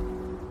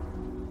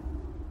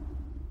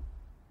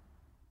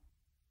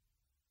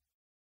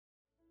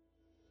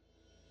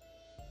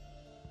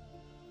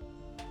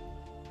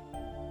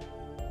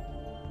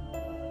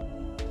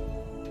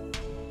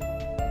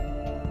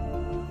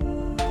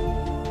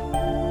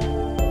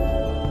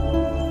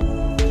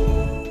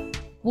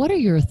 What are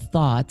your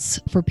thoughts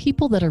for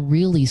people that are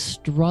really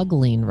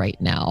struggling right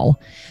now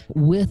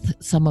with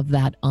some of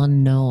that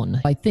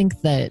unknown? I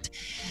think that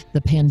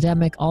the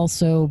pandemic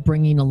also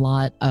bringing a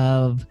lot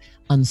of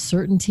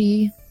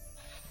uncertainty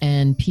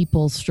and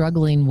people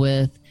struggling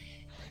with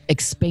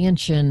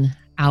expansion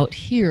out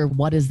here.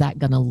 What is that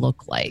going to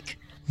look like?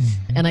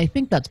 Mm-hmm. And I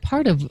think that's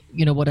part of,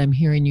 what I'm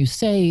hearing you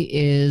say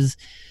is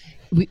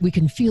we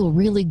can feel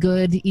really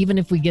good even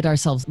if we get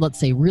ourselves, let's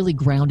say, really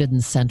grounded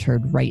and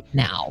centered right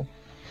now.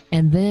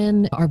 And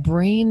then our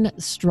brain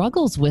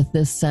struggles with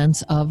this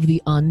sense of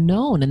the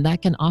unknown, and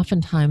that can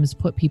oftentimes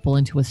put people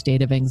into a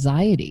state of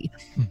anxiety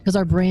because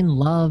our brain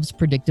loves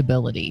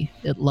predictability.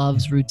 It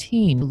loves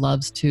routine,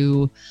 loves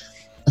to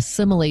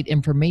assimilate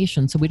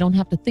information so we don't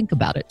have to think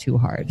about it too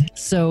hard.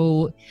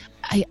 So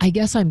I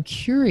guess I'm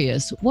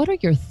curious, what are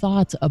your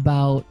thoughts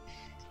about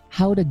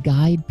how to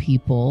guide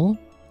people?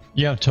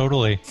 Yeah,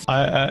 totally.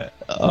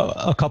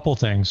 A couple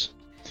things.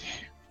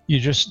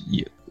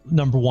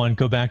 Number one,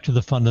 go back to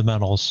the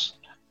fundamentals.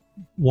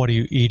 What are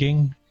you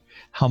eating?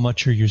 How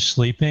much are you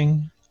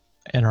sleeping?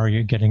 And are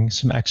you getting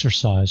some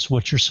exercise?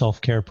 What's your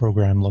self-care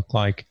program look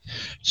like?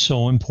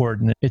 So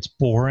important. It's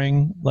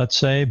boring, let's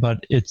say,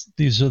 but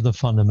these are the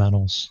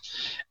fundamentals.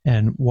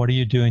 And what are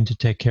you doing to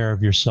take care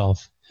of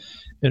yourself?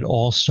 It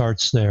all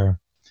starts there.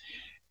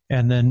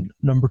 And then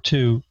number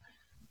two,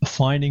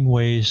 finding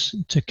ways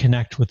to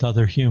connect with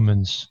other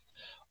humans.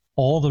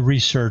 All the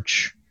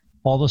research,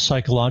 all the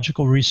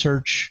psychological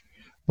research,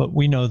 but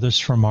we know this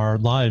from our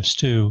lives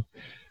too,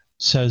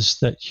 says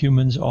that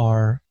humans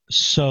are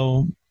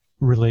so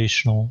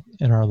relational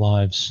in our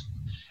lives,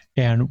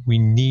 and we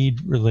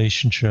need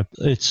relationship.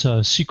 It's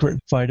a secret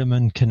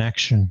vitamin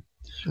connection.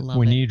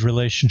 We need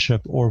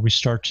relationship or we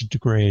start to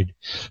degrade.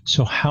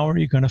 So how are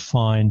you going to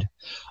find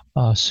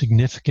a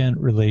significant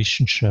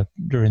relationship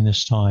during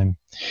this time?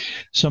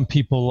 Some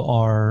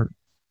people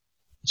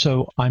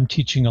so I'm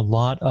teaching a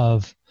lot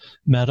of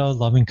metta,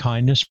 loving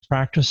kindness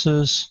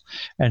practices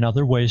and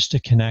other ways to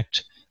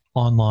connect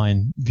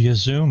online via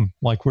Zoom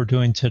like we're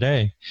doing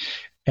today.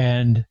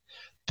 And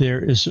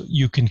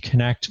you can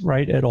connect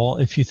right at all.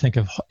 If you think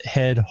of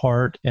head,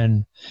 heart,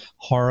 and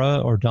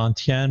hara or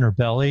dantian or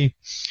belly,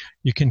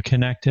 you can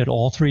connect at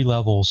all three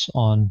levels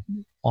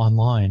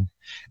online.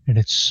 And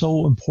it's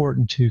so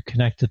important to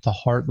connect at the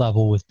heart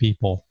level with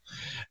people.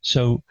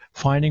 So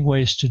finding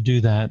ways to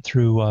do that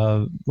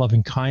through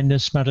loving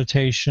kindness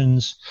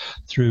meditations,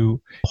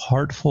 through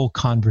heartful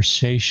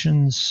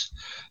conversations,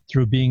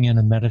 through being in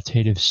a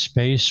meditative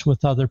space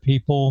with other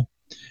people.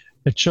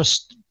 It's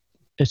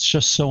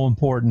just so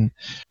important.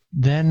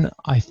 Then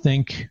I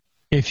think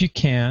if you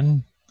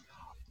can,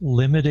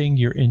 limiting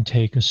your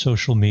intake of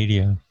social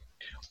media,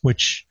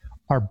 which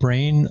Our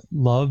brain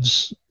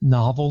loves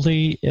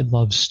novelty. It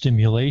loves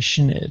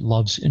stimulation. It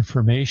loves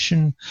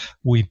information.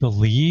 We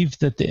believe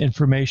that the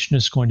information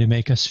is going to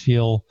make us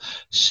feel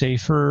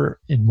safer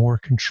and more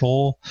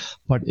control,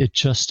 but it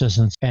just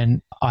doesn't.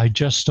 And I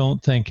just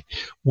don't think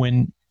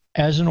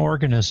as an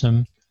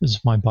organism,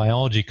 as my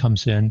biology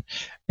comes in,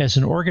 as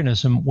an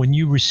organism, when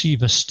you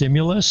receive a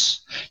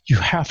stimulus, you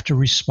have to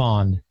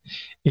respond.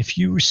 If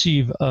you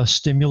receive a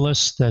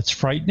stimulus that's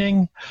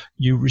frightening,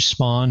 you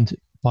respond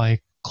by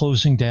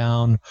closing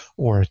down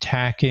or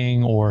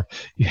attacking, or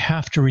you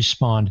have to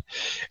respond.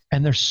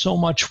 And there's so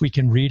much we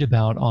can read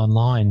about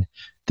online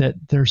that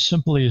there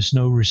simply is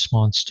no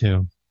response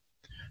to.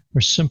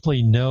 There's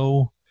simply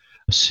no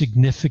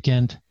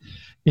significant,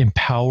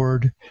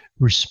 empowered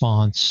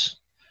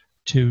response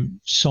to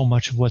so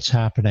much of what's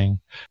happening.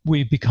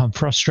 We become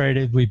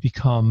frustrated, we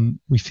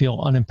feel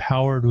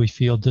unempowered, we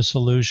feel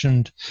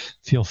disillusioned,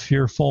 feel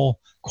fearful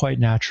quite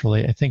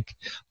naturally. I think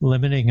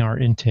limiting our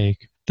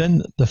intake.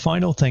 Then the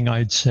final thing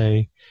I'd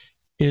say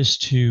is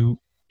to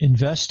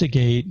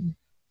investigate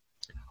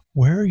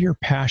where your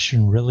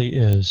passion really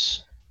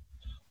is.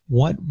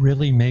 What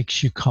really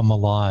makes you come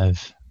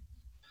alive?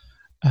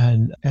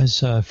 And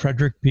as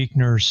Frederick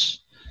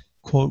Buechner's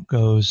quote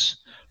goes,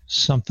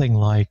 something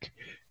like,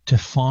 to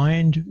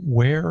find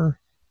where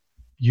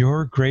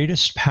your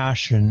greatest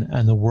passion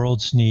and the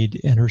world's need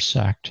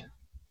intersect,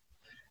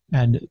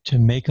 and to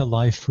make a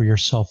life for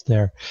yourself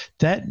there.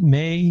 That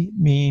may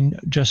mean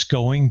just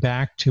going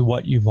back to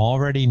what you've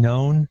already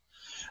known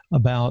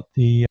about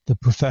the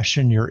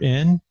profession you're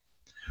in.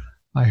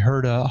 I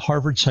heard a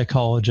Harvard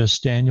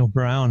psychologist, Daniel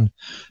Brown,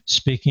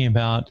 speaking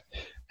about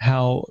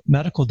how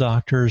medical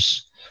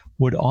doctors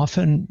would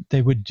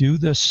do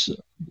this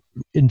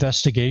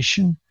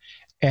investigation,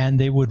 and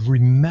they would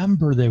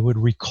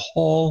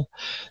recall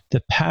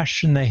the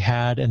passion they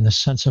had and the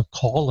sense of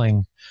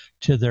calling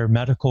to their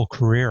medical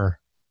career.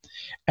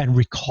 And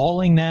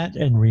recalling that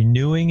and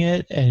renewing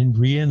it and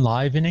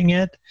re-enlivening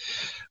it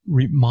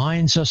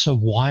reminds us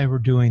of why we're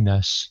doing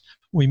this.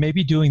 We may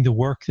be doing the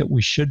work that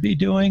we should be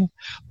doing,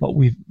 but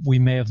we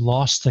may have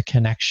lost the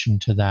connection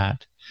to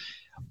that.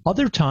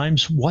 Other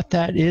times, what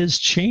that is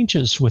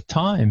changes with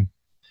time.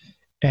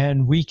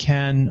 And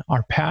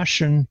our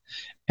passion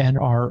and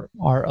our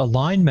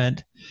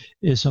alignment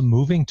is a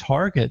moving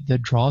target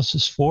that draws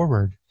us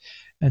forward.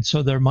 And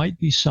so there might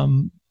be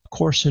some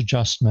course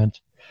adjustment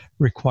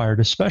required,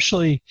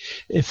 especially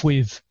if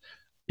we've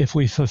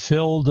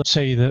fulfilled,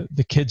 say,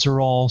 the kids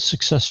are all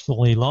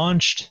successfully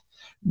launched.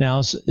 Now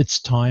it's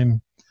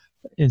time,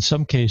 in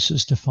some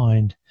cases, to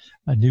find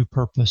a new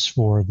purpose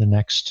for the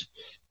next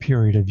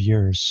period of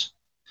years.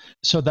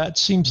 So that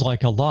seems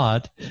like a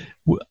lot.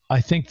 I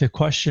think the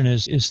question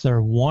is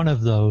there one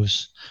of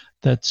those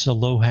that's a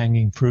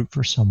low-hanging fruit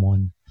for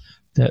someone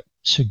that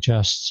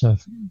suggests a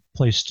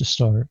place to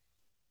start?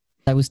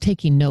 I was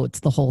taking notes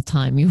the whole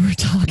time you were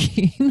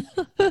talking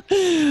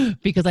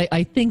because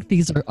I think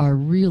these are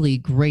really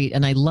great.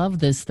 And I love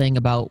this thing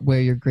about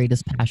where your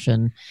greatest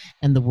passion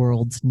and the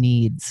world's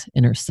needs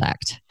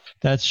intersect.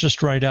 That's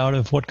just right out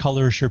of What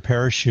Color is Your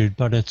Parachute?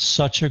 But it's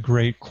such a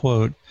great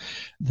quote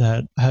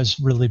that has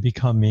really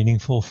become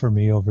meaningful for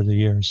me over the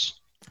years.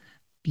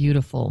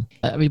 Beautiful.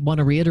 I want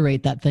to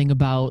reiterate that thing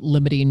about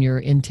limiting your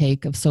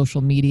intake of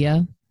social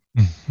media.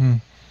 Mm-hmm.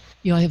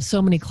 You know, I have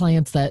so many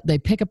clients that they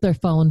pick up their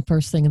phone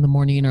first thing in the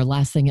morning or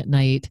last thing at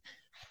night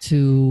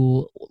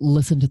to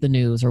listen to the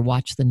news or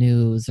watch the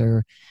news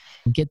or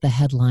get the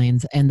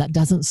headlines, and that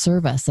doesn't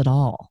serve us at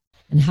all.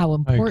 And how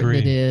important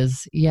it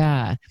is.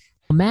 Yeah.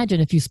 Imagine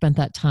if you spent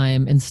that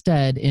time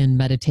instead in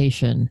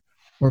meditation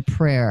or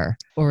prayer,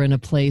 or in a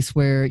place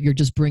where you're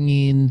just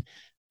bringing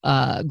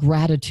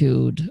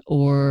gratitude,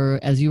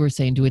 or, as you were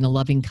saying, doing a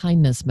loving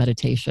kindness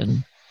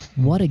meditation.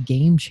 What a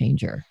game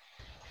changer.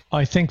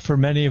 I think for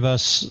many of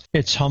us,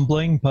 it's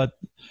humbling, but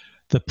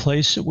the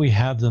place that we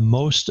have the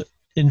most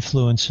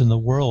influence in the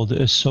world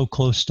is so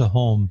close to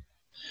home.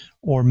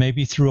 Or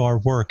maybe through our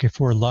work. If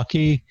we're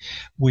lucky,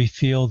 we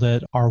feel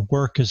that our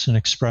work is an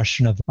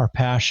expression of our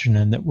passion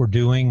and that we're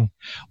doing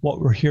what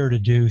we're here to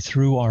do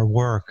through our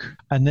work.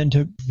 And then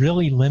to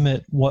really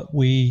limit what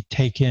we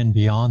take in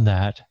beyond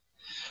that,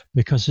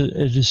 because it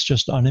is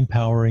just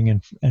unempowering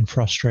and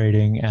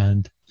frustrating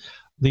and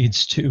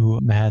leads to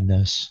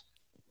madness.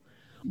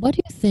 What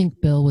do you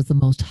think, Bill, was the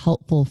most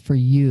helpful for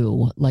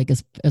you, like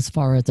as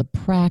far as a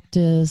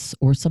practice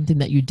or something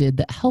that you did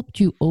that helped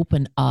you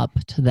open up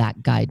to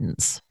that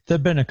guidance? There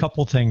have been a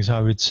couple things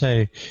I would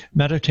say.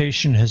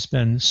 Meditation has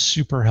been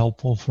super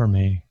helpful for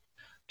me,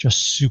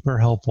 just super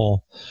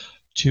helpful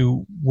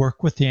to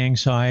work with the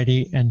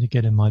anxiety and to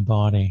get in my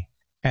body.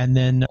 And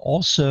then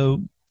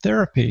also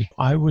therapy.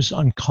 I was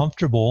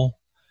uncomfortable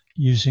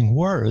using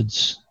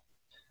words.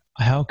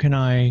 How can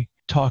I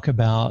talk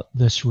about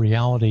this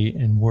reality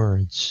in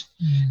words?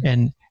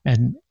 And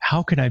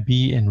how can I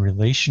be in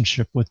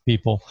relationship with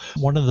people?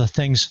 One of the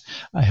things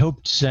I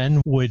hoped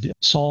Zen would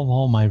solve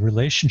all my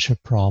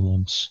relationship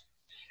problems.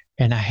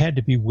 And I had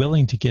to be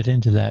willing to get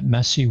into that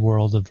messy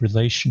world of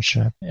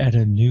relationship at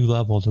a new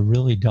level to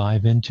really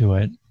dive into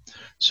it.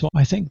 So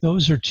I think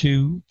those are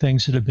two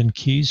things that have been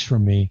keys for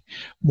me.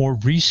 More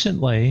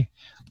recently,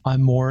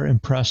 I'm more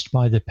impressed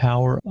by the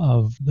power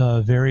of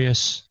the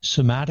various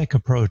somatic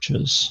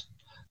approaches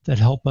that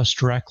help us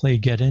directly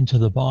get into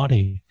the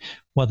body,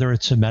 whether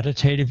it's a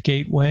meditative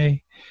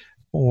gateway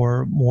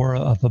or more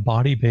of a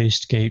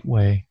body-based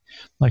gateway,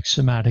 like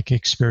somatic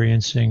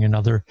experiencing and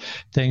other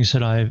things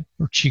or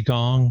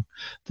Qigong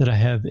that I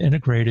have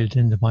integrated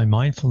into my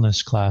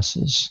mindfulness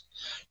classes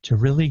to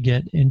really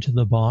get into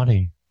the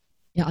body.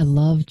 Yeah, I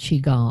love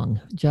Qigong.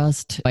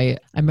 I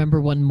remember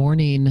one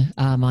morning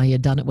I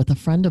had done it with a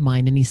friend of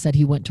mine, and he said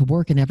he went to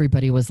work and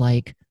everybody was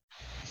like,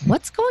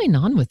 "What's going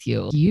on with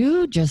you?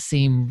 You just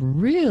seem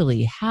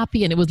really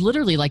happy." And it was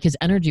literally like his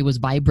energy was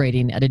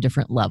vibrating at a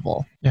different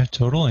level. Yeah,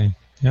 totally.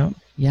 Yeah.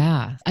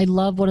 Yeah. I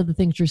love one of the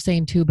things you're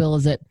saying too, Bill,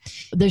 is that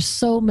there's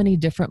so many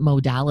different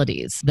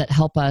modalities that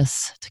help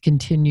us to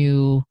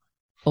continue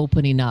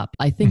opening up.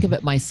 I think of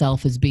it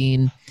myself as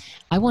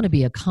I want to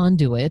be a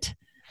conduit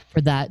for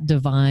that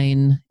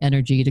divine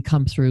energy to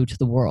come through to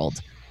the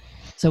world.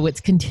 So it's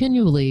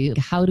continually,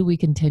 how do we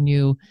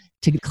continue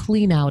to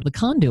clean out the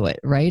conduit,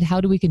 right? How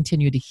do we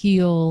continue to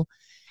heal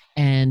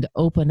and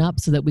open up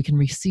so that we can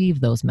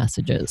receive those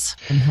messages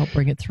and help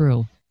bring it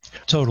through?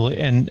 Totally.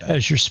 And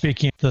as you're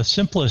speaking, the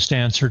simplest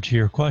answer to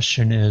your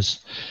question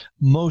is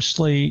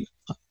mostly,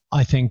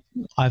 I think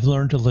I've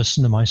learned to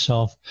listen to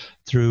myself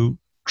through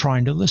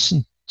trying to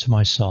listen to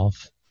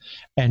myself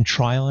and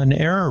trial and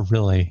error,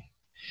 really.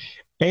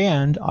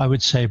 And I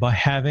would say by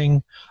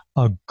having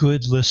a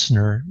good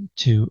listener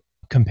to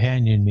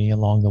companion me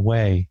along the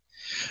way.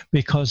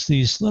 Because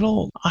these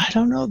little, I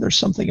don't know, there's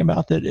something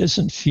about that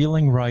isn't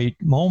feeling right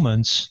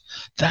moments.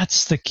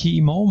 That's the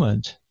key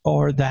moment.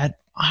 Or that,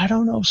 I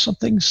don't know,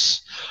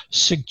 something's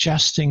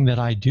suggesting that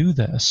I do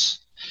this.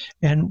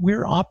 And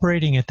we're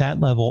operating at that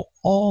level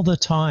all the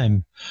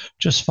time,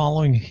 just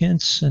following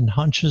hints and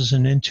hunches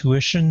and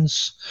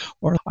intuitions.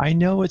 Or I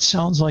know it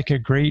sounds like a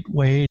great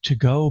way to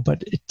go,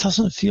 but it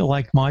doesn't feel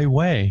like my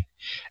way.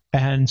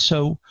 And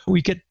so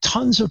we get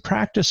tons of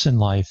practice in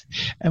life,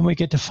 and we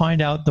get to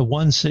find out the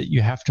ones that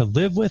you have to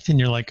live with. And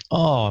you're like,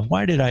 oh,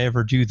 why did I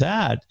ever do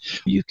that?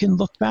 You can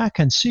look back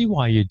and see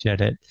why you did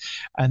it,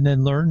 and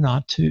then learn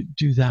not to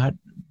do that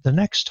the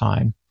next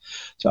time.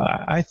 So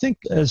I think,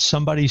 as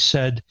somebody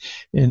said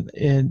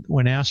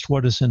when asked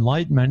what is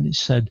enlightenment, he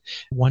said,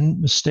 one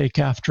mistake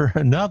after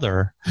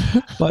another.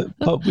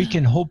 But we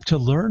can hope to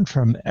learn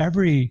from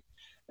every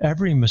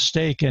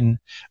mistake. And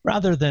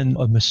rather than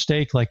a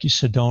mistake, like you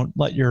said, don't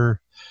let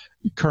your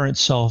current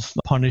self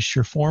punish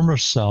your former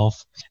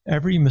self.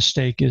 Every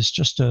mistake is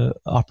just an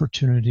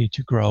opportunity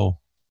to grow.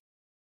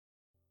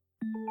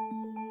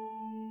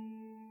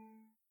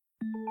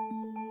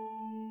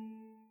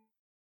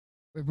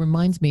 It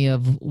reminds me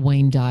of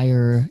Wayne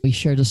Dyer. We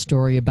shared a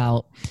story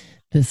about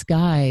this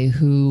guy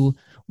who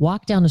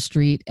walked down a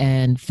street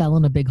and fell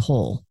in a big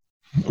hole.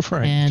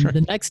 Right. And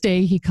the next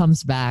day he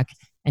comes back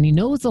and he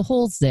knows the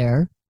hole's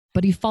there,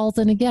 but he falls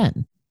in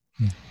again.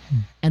 Mm-hmm.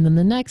 And then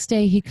the next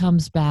day he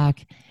comes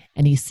back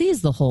and he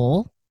sees the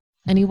hole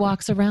and he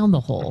walks around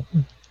the hole.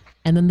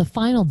 And then the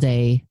final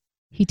day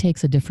he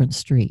takes a different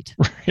street.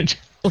 Right.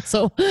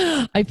 So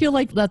I feel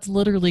like that's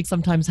literally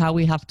sometimes how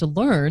we have to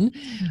learn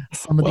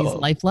some of these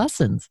life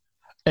lessons.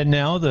 And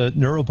now the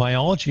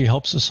neurobiology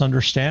helps us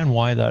understand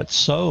why that's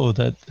so,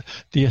 that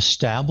the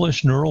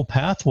established neural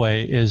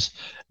pathway is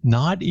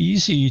not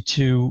easy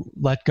to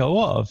let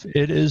go of.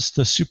 It is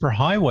the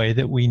superhighway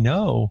that we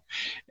know.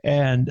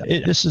 And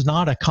this is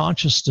not a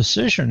conscious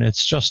decision.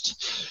 It's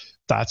just,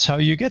 that's how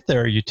you get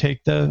there. You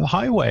take the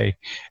highway.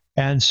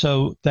 And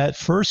so that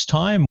first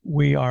time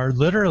we are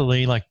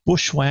literally like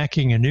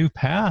bushwhacking a new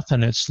path,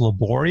 and it's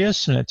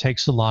laborious and it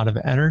takes a lot of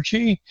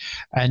energy.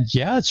 And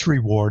yeah, it's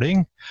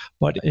rewarding,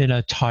 but in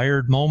a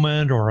tired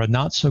moment or a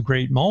not so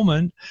great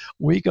moment,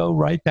 we go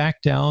right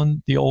back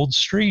down the old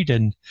street,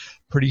 and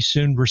pretty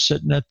soon we're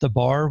sitting at the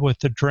bar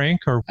with a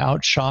drink or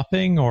out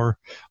shopping or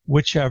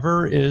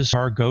whichever is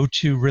our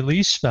go-to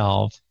release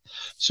valve.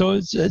 So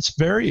it's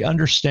very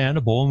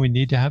understandable, and we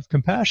need to have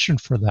compassion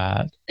for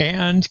that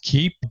and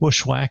keep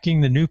bushwhacking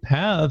the new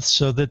paths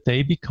so that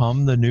they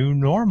become the new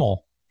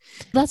normal.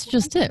 That's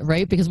just it,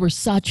 right? Because we're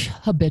such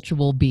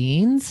habitual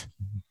beings,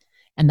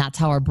 and that's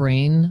how our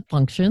brain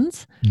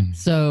functions. Mm.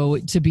 So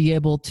to be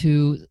able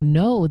to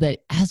know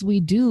that as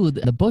we do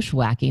the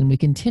bushwhacking, we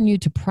continue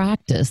to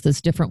practice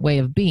this different way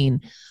of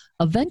being,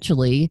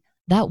 eventually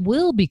that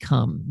will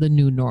become the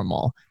new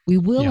normal. We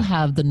will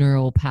have the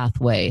neural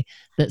pathway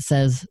that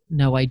says,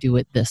 no, I do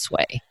it this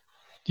way.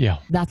 Yeah.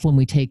 That's when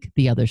we take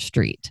the other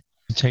street.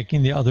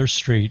 Taking the other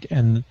street,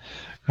 and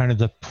kind of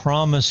the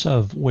promise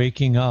of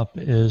waking up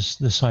is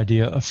this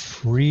idea of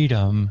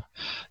freedom,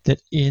 that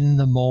in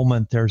the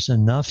moment there's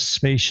enough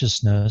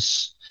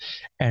spaciousness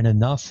and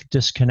enough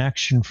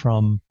disconnection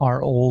from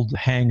our old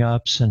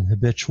hang-ups and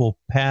habitual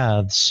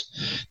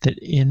paths that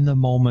in the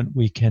moment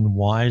we can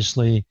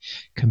wisely,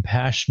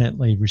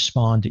 compassionately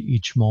respond to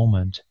each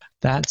moment.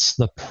 That's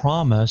the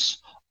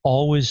promise,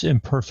 always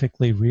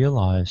imperfectly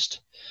realized.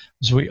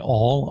 is we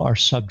all are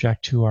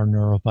subject to our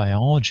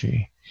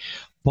neurobiology,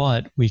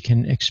 but we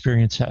can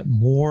experience that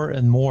more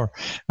and more.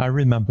 I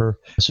remember,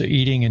 so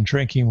eating and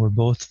drinking were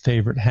both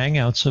favorite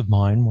hangouts of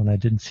mine when I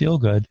didn't feel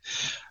good.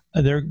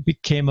 There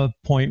became a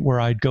point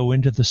where I'd go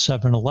into the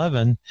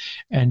 7-Eleven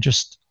and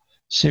just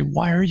say,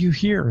 "Why are you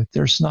here?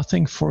 There's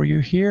nothing for you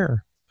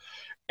here."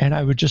 And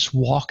I would just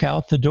walk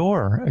out the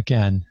door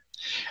again.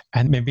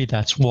 And maybe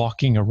that's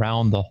walking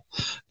around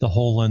the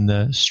hole in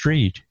the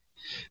street.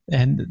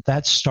 And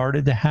that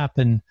started to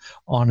happen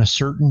on a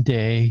certain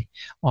day,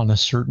 on a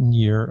certain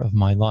year of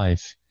my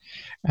life.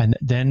 And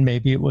then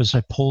maybe it was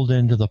I pulled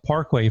into the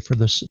parkway for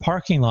the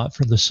parking lot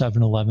for the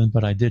 7-Eleven,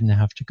 but I didn't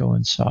have to go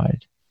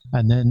inside.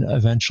 And then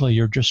eventually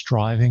you're just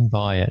driving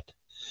by it.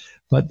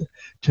 But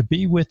to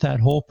be with that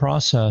whole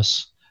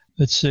process,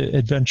 it's an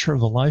adventure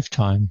of a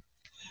lifetime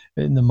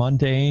in the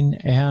mundane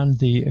and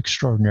the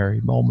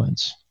extraordinary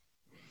moments.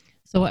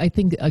 So I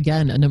think,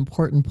 again, an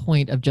important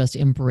point of just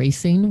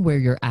embracing where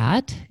you're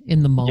at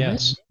in the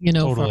moment, Yes,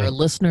 totally. For our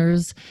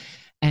listeners,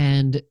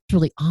 and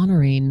really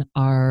honoring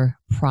our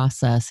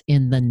process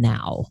in the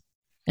now.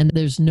 And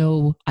there's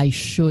no "I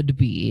should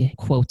be"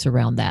 quotes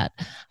around that.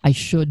 I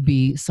should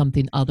be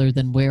something other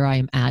than where I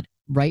am at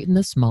right in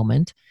this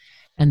moment.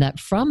 And that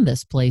from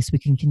this place, we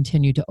can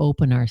continue to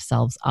open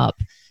ourselves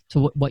up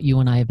to what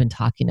you and I have been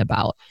talking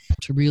about,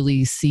 to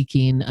really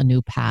seeking a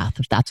new path,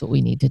 if that's what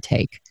we need to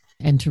take.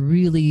 And to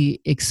really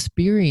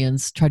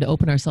try to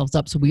open ourselves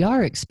up so we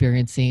are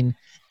experiencing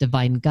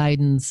divine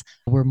guidance.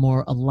 We're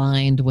more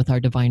aligned with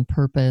our divine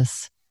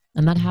purpose.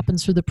 And that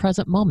happens through the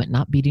present moment,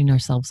 not beating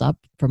ourselves up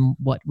from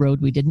what road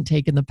we didn't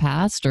take in the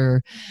past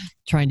or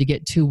trying to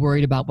get too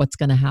worried about what's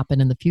going to happen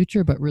in the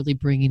future, but really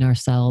bringing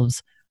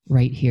ourselves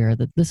right here,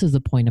 that this is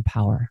the point of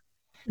power.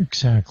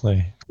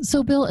 Exactly.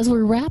 So, Bill, as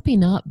we're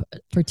wrapping up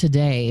for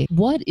today,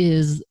 what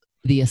is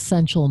the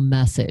essential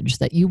message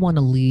that you want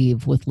to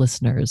leave with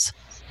listeners?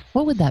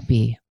 What would that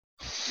be?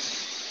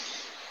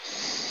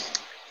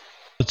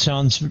 It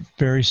sounds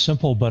very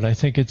simple, but I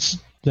think it's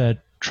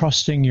that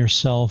trusting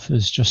yourself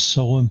is just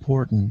so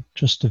important.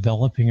 Just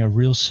developing a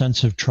real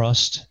sense of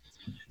trust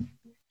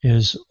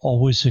is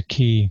always a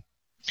key.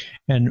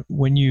 And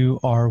when you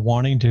are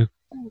wanting to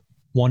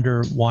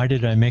wonder, why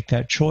did I make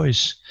that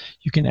choice?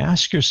 You can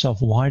ask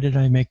yourself, why did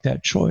I make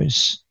that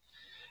choice?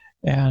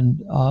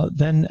 And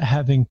then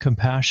having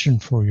compassion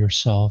for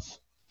yourself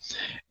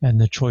and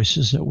the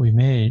choices that we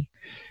made,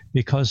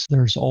 because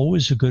there's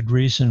always a good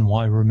reason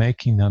why we're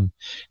making them.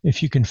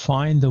 If you can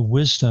find the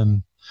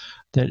wisdom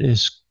that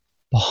is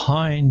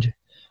behind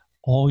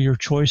all your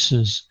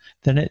choices,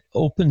 then it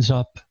opens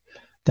up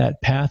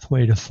that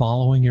pathway to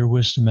following your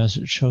wisdom as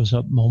it shows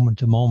up moment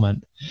to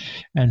moment,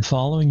 and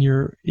following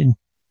your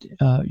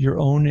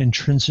own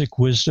intrinsic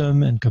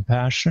wisdom and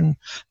compassion.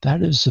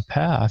 That is the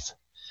path.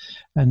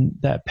 And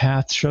that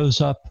path shows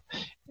up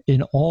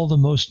in all the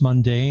most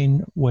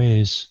mundane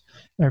ways.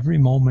 Every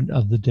moment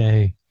of the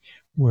day,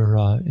 we're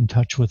in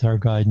touch with our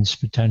guidance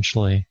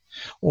potentially,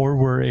 or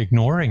we're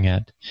ignoring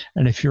it.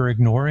 And if you're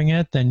ignoring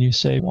it, then you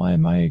say, why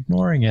am I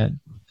ignoring it?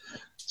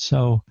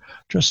 So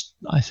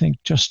I think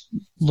just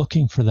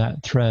looking for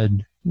that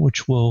thread,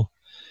 which will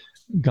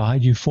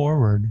guide you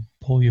forward,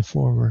 pull you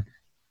forward.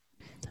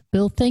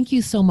 Bill, thank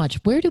you so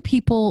much. Where do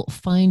people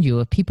find you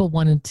if people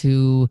wanted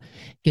to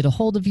get a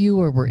hold of you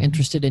or were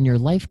interested in your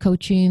life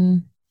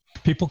coaching?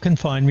 People can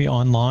find me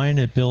online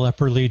at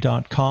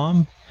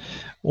billepperly.com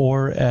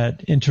or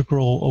at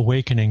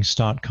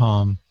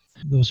integralawakenings.com.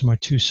 Those are my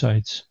two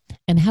sites.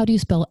 And how do you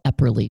spell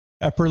Epperly?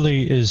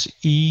 Epperly is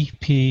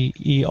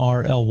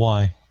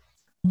Epperly.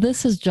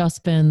 This has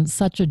just been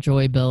such a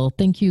joy, Bill.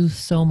 Thank you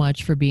so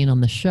much for being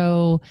on the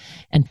show.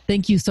 And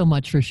thank you so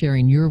much for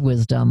sharing your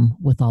wisdom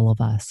with all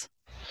of us.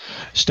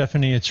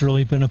 Stephanie, it's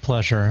really been a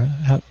pleasure.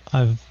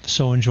 I've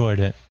so enjoyed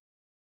it.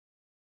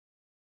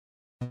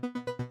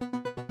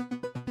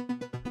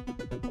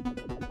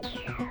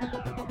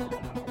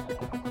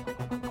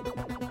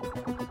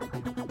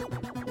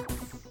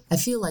 I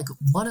feel like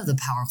one of the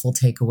powerful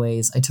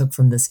takeaways I took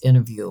from this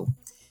interview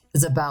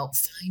is about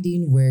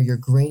finding where your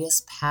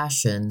greatest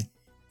passion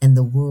and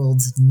the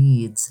world's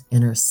needs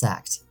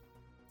intersect.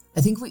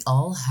 I think we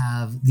all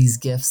have these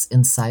gifts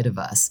inside of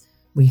us.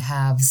 We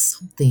have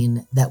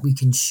something that we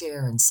can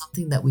share and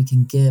something that we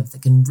can give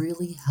that can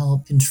really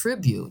help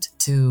contribute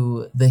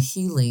to the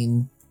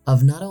healing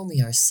of not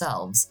only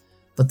ourselves,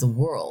 but the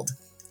world.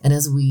 And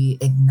as we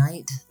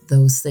ignite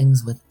those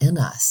things within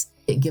us,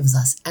 it gives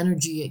us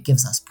energy, it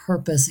gives us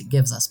purpose, it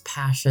gives us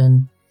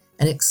passion.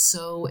 And it's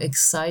so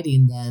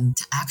exciting then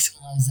to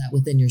actualize that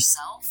within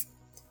yourself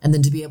and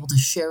then to be able to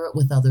share it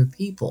with other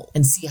people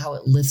and see how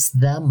it lifts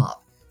them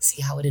up,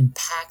 see how it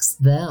impacts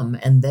them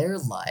and their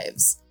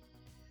lives.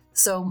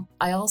 So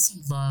I also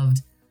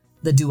loved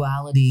the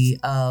duality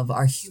of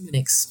our human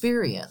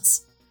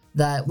experience,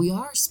 that we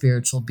are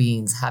spiritual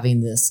beings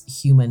having this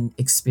human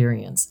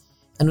experience.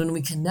 And when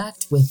we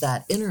connect with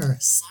that inner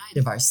side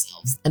of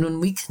ourselves, and when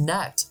we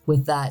connect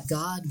with that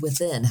God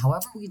within,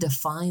 however we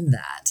define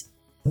that,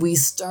 we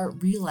start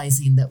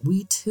realizing that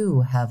we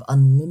too have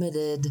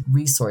unlimited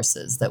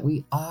resources, that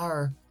we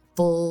are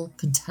full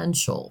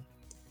potential.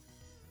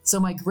 So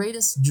my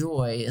greatest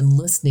joy in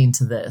listening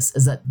to this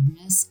is that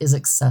this is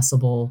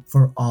accessible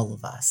for all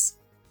of us,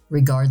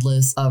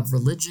 regardless of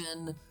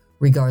religion,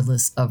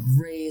 regardless of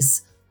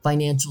race,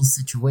 financial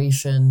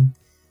situation.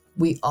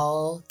 We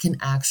all can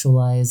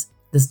actualize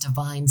this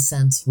divine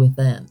sense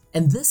within.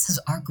 And this is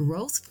our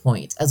growth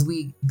point. As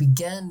we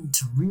begin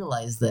to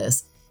realize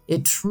this,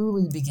 it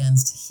truly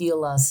begins to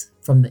heal us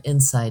from the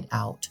inside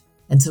out.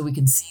 And so we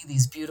can see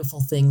these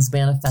beautiful things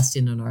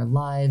manifesting in our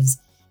lives,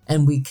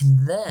 and we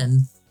can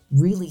then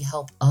really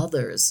help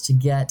others to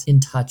get in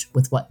touch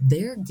with what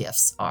their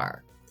gifts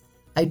are.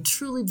 I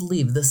truly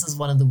believe this is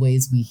one of the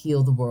ways we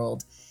heal the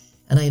world,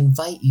 and I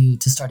invite you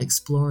to start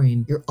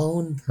exploring your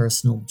own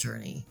personal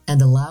journey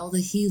and allow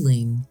the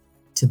healing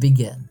to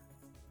begin.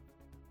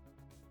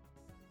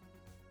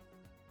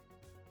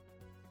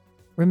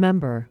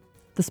 Remember,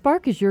 The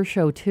Spark is your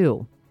show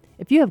too.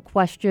 If you have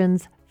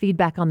questions,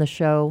 feedback on the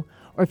show,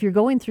 or if you're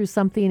going through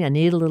something and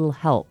need a little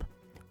help,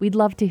 we'd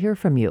love to hear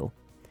from you.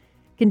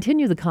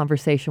 Continue the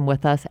conversation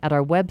with us at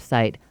our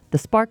website,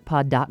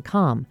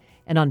 thesparkpod.com,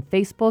 and on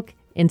Facebook,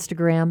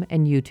 Instagram,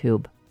 and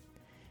YouTube.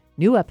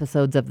 New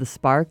episodes of The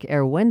Spark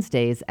air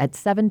Wednesdays at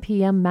 7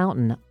 p.m.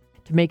 Mountain.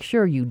 To make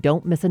sure you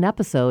don't miss an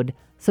episode,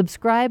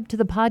 subscribe to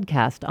the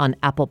podcast on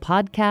Apple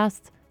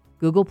Podcasts,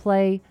 Google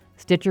Play,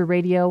 Stitcher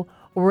Radio,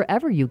 or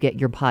wherever you get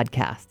your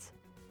podcasts.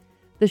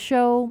 The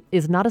show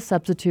is not a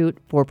substitute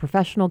for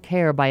professional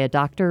care by a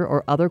doctor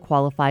or other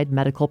qualified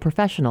medical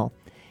professional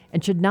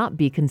and should not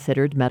be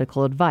considered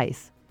medical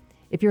advice.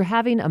 If you're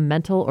having a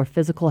mental or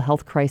physical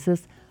health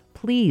crisis,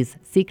 please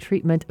seek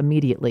treatment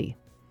immediately.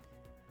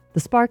 The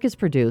Spark is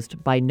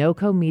produced by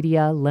NOCO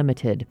Media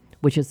Limited,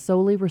 which is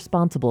solely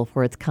responsible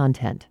for its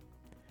content.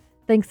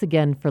 Thanks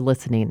again for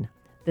listening.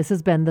 This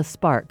has been The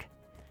Spark,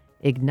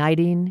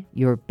 igniting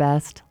your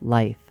best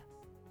life.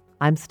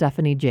 I'm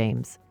Stephanie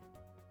James.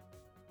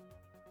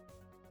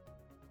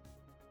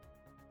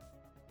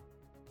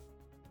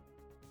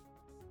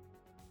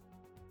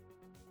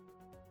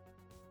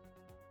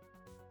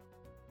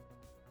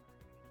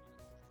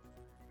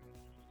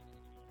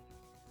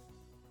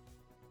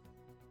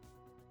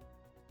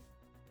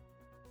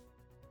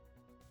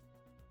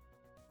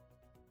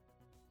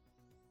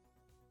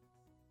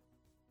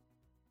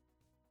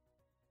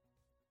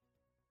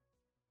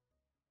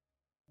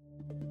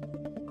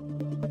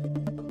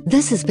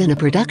 This has been a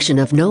production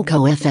of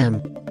NOCO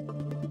FM.